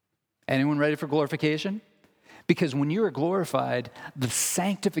 Anyone ready for glorification? Because when you are glorified, the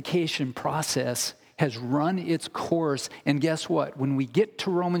sanctification process has run its course. And guess what? When we get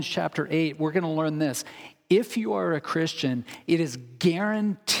to Romans chapter 8, we're going to learn this. If you are a Christian, it is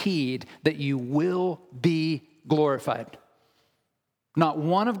guaranteed that you will be glorified. Not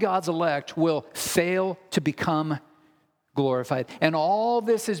one of God's elect will fail to become glorified. And all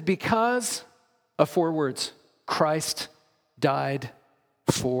this is because of 4 words. Christ died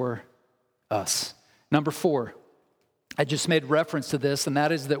for us. Number 4, I just made reference to this, and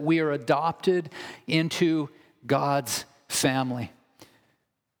that is that we are adopted into God's family.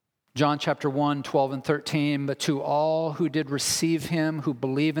 John chapter 1, 12 and 13, but to all who did receive him, who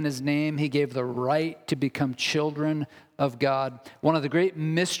believe in his name, he gave the right to become children of God. One of the great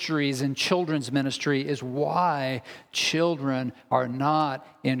mysteries in children's ministry is why children are not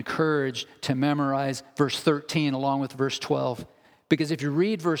encouraged to memorize verse 13 along with verse 12. Because if you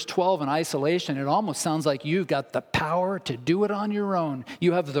read verse 12 in isolation, it almost sounds like you've got the power to do it on your own.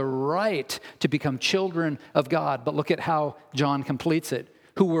 You have the right to become children of God. But look at how John completes it.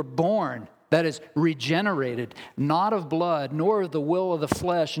 Who were born, that is, regenerated, not of blood, nor of the will of the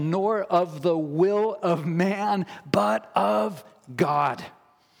flesh, nor of the will of man, but of God.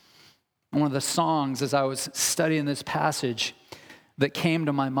 One of the songs as I was studying this passage that came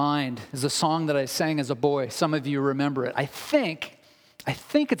to my mind is a song that I sang as a boy. Some of you remember it. I think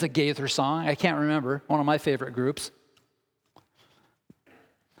it's a Gaither song. I can't remember. One of my favorite groups.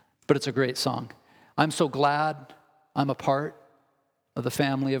 But it's a great song. I'm so glad I'm a part of the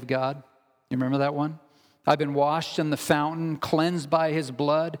family of God. You remember that one? I've been washed in the fountain, cleansed by his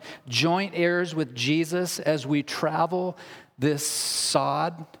blood, joint heirs with Jesus as we travel this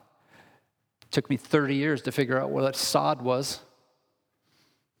sod. It took me 30 years to figure out what that sod was.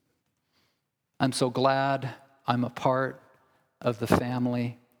 I'm so glad I'm a part of the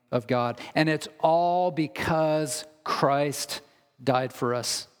family of God. And it's all because Christ died for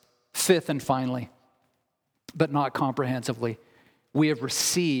us. 5th and finally, but not comprehensively, we have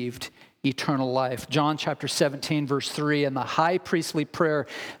received eternal life. John chapter 17, verse 3, in the high priestly prayer,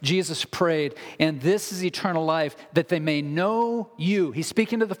 Jesus prayed, and this is eternal life, that they may know you. He's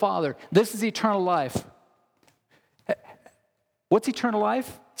speaking to the Father. This is eternal life. What's eternal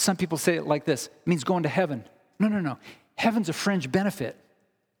life? Some people say it like this. It means going to heaven. No. Heaven's a fringe benefit.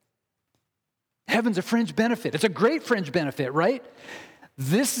 Heaven's a fringe benefit. It's a great fringe benefit, right?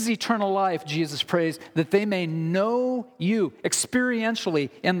 This is eternal life, Jesus prays, that they may know you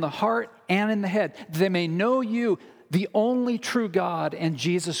experientially in the heart and in the head. They may know you, the only true God, and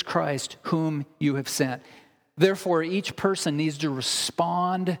Jesus Christ, whom you have sent. Therefore, each person needs to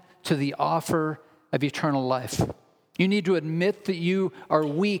respond to the offer of eternal life. You need to admit that you are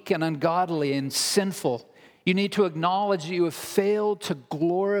weak and ungodly and sinful. You need to acknowledge that you have failed to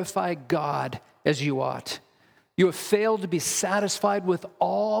glorify God as you ought. You have failed to be satisfied with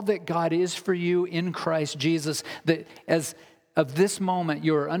all that God is for you in Christ Jesus, that as of this moment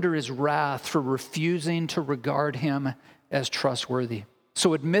you are under his wrath for refusing to regard him as trustworthy.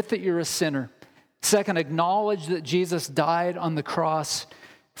 So admit that you're a sinner. Second, acknowledge that Jesus died on the cross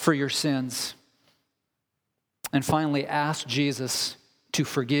for your sins. And finally, ask Jesus to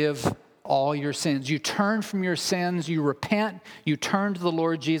forgive all your sins. You turn from your sins, you repent, you turn to the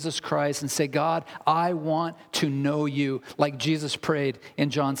Lord Jesus Christ and say, God, I want to know you, like Jesus prayed in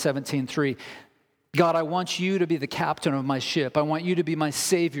John 17:3. God, I want you to be the captain of my ship. I want you to be my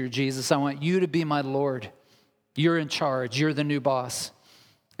Savior, Jesus. I want you to be my Lord. You're in charge. You're the new boss.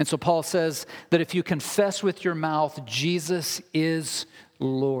 And so Paul says that if you confess with your mouth Jesus is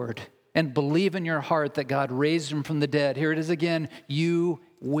Lord and believe in your heart that God raised him from the dead, here it is again, you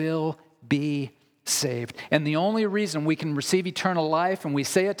will be saved. And the only reason we can receive eternal life, and we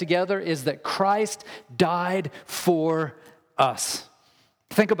say it together, is that Christ died for us.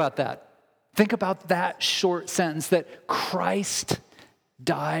 Think about that. Think about that short sentence, that Christ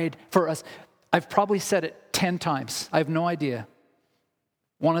died for us. I've probably said it 10 times. I have no idea.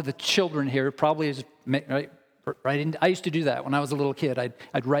 One of the children here probably is, right? I used to do that when I was a little kid.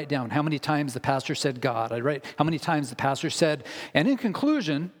 I'd write down how many times the pastor said God. I'd write how many times the pastor said, and in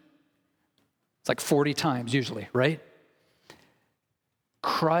conclusion, it's like 40 times usually, right?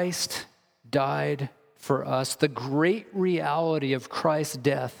 Christ died for us, the great reality of Christ's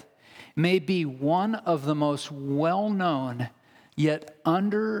death may be one of the most well-known yet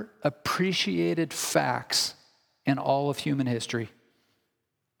underappreciated facts in all of human history.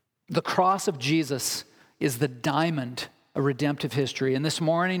 The cross of Jesus is the diamond of redemptive history. And this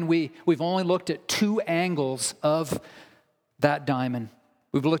morning, we've only looked at two angles of that diamond.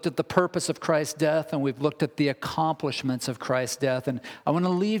 We've looked at the purpose of Christ's death, and we've looked at the accomplishments of Christ's death. And I want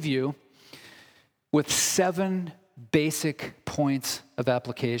to leave you with 7 basic points of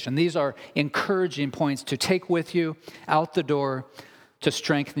application. These are encouraging points to take with you out the door to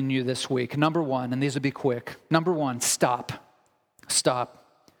strengthen you this week. Number 1, and these will be quick. Number 1, stop. Stop.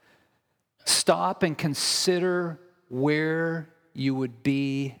 Stop and consider where you would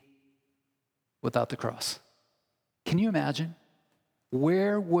be without the cross. Can you imagine?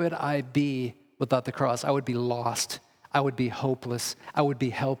 Where would I be without the cross? I would be lost. I would be hopeless. I would be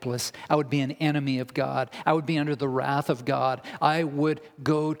helpless. I would be an enemy of God. I would be under the wrath of God. I would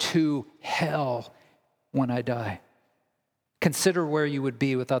go to hell when I die. Consider where you would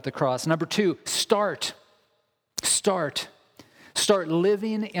be without the cross. Number 2, start. Start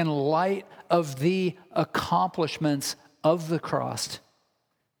living in light of the accomplishments of the cross.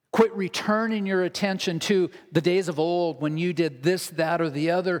 Quit returning your attention to the days of old when you did this, that, or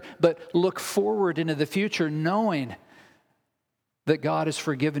the other, but look forward into the future knowing that God has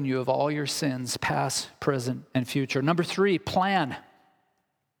forgiven you of all your sins, past, present, and future. Number 3, plan.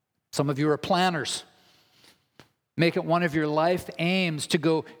 Some of you are planners. Make it one of your life aims to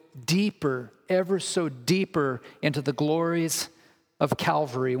go deeper, ever so deeper into the glories of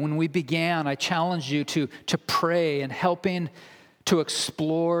Calvary. When we began, I challenged you to pray and helping to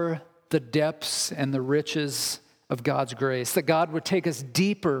explore the depths and the riches of God's grace, that God would take us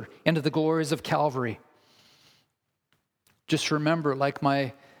deeper into the glories of Calvary. Just remember, like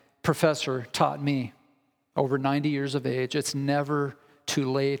my professor taught me, over 90 years of age, it's never too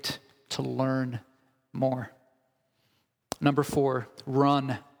late to learn more. Number 4,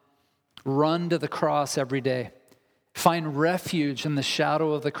 run. Run to the cross every day. Find refuge in the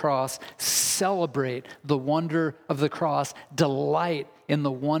shadow of the cross. Celebrate the wonder of the cross. Delight in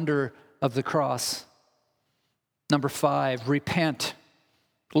the wonder of the cross. Number 5, repent.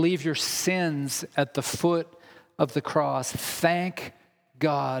 Leave your sins at the foot of the cross. Thank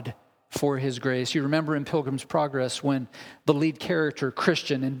God for his grace. You remember in Pilgrim's Progress when the lead character,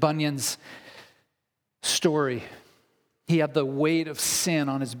 Christian, in Bunyan's story, he had the weight of sin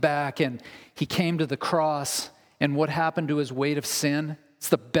on his back and he came to the cross. And what happened to his weight of sin? It's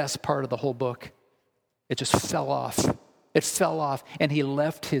the best part of the whole book. It just fell off. It fell off, and he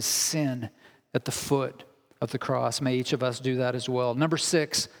left his sin at the foot of the cross. May each of us do that as well. Number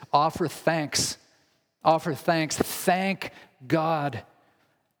 6, offer thanks. Offer thanks. Thank God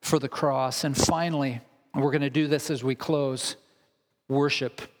for the cross. And finally, and we're going to do this as we close,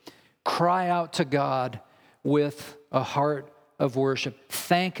 worship. Cry out to God with a heart of worship.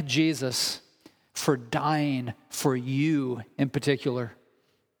 Thank Jesus for dying for you in particular.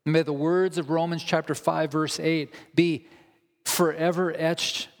 May the words of Romans chapter 5, verse 8 be forever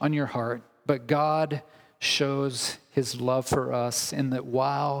etched on your heart. But God shows his love for us in that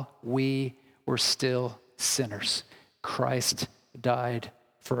while we were still sinners, Christ died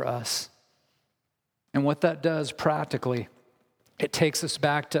for us. And what that does practically, it takes us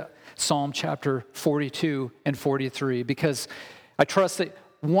back to Psalm chapter 42 and 43, because I trust that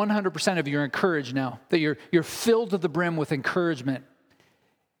 100% of you are encouraged now, that you're filled to the brim with encouragement.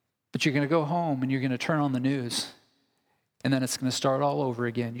 But you're going to go home and you're going to turn on the news, and then it's going to start all over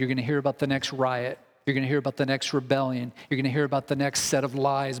again. You're going to hear about the next riot. You're going to hear about the next rebellion. You're going to hear about the next set of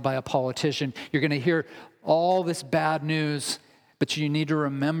lies by a politician. You're going to hear all this bad news, but you need to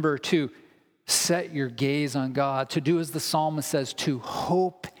remember to set your gaze on God, to do as the psalmist says, to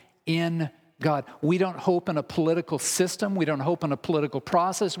hope in God. We don't hope in a political system. We don't hope in a political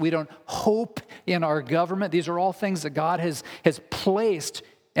process. We don't hope in our government. These are all things that God has placed,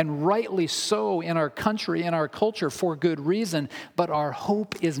 and rightly so, in our country, in our culture, for good reason. But our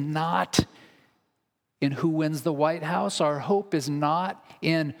hope is not in who wins the White House. Our hope is not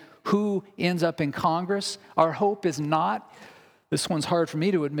in who ends up in Congress. Our hope is not, this one's hard for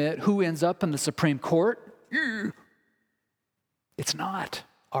me to admit, who ends up in the Supreme Court. It's not.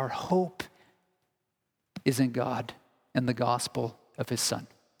 Our hope is in God and the gospel of his Son.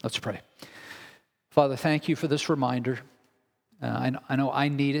 Let's pray. Father, thank you for this reminder. I know I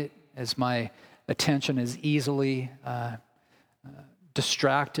need it, as my attention is easily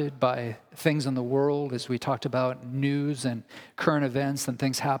distracted by things in the world, as we talked about news and current events and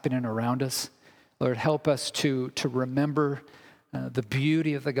things happening around us. Lord, help us to remember the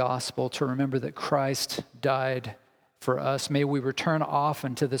beauty of the gospel, to remember that Christ died for us. May we return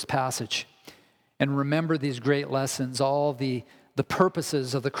often to this passage and remember these great lessons, all the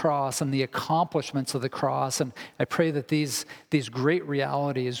purposes of the cross and the accomplishments of the cross. And I pray that these great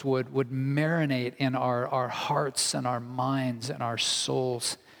realities would marinate in our hearts and our minds and our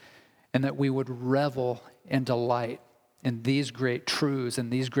souls, and that we would revel and delight in these great truths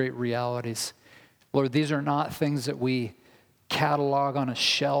and these great realities. Lord, these are not things that we catalog on a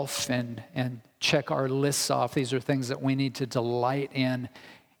shelf and check our lists off. These are things that we need to delight in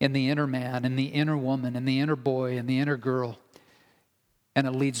the inner man, in the inner woman, in the inner boy, in the inner girl. And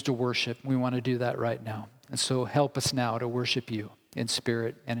it leads to worship. We want to do that right now. And so help us now to worship you in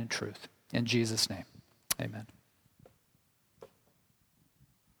spirit and in truth. In Jesus' name, amen.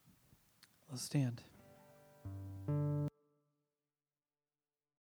 Let's stand.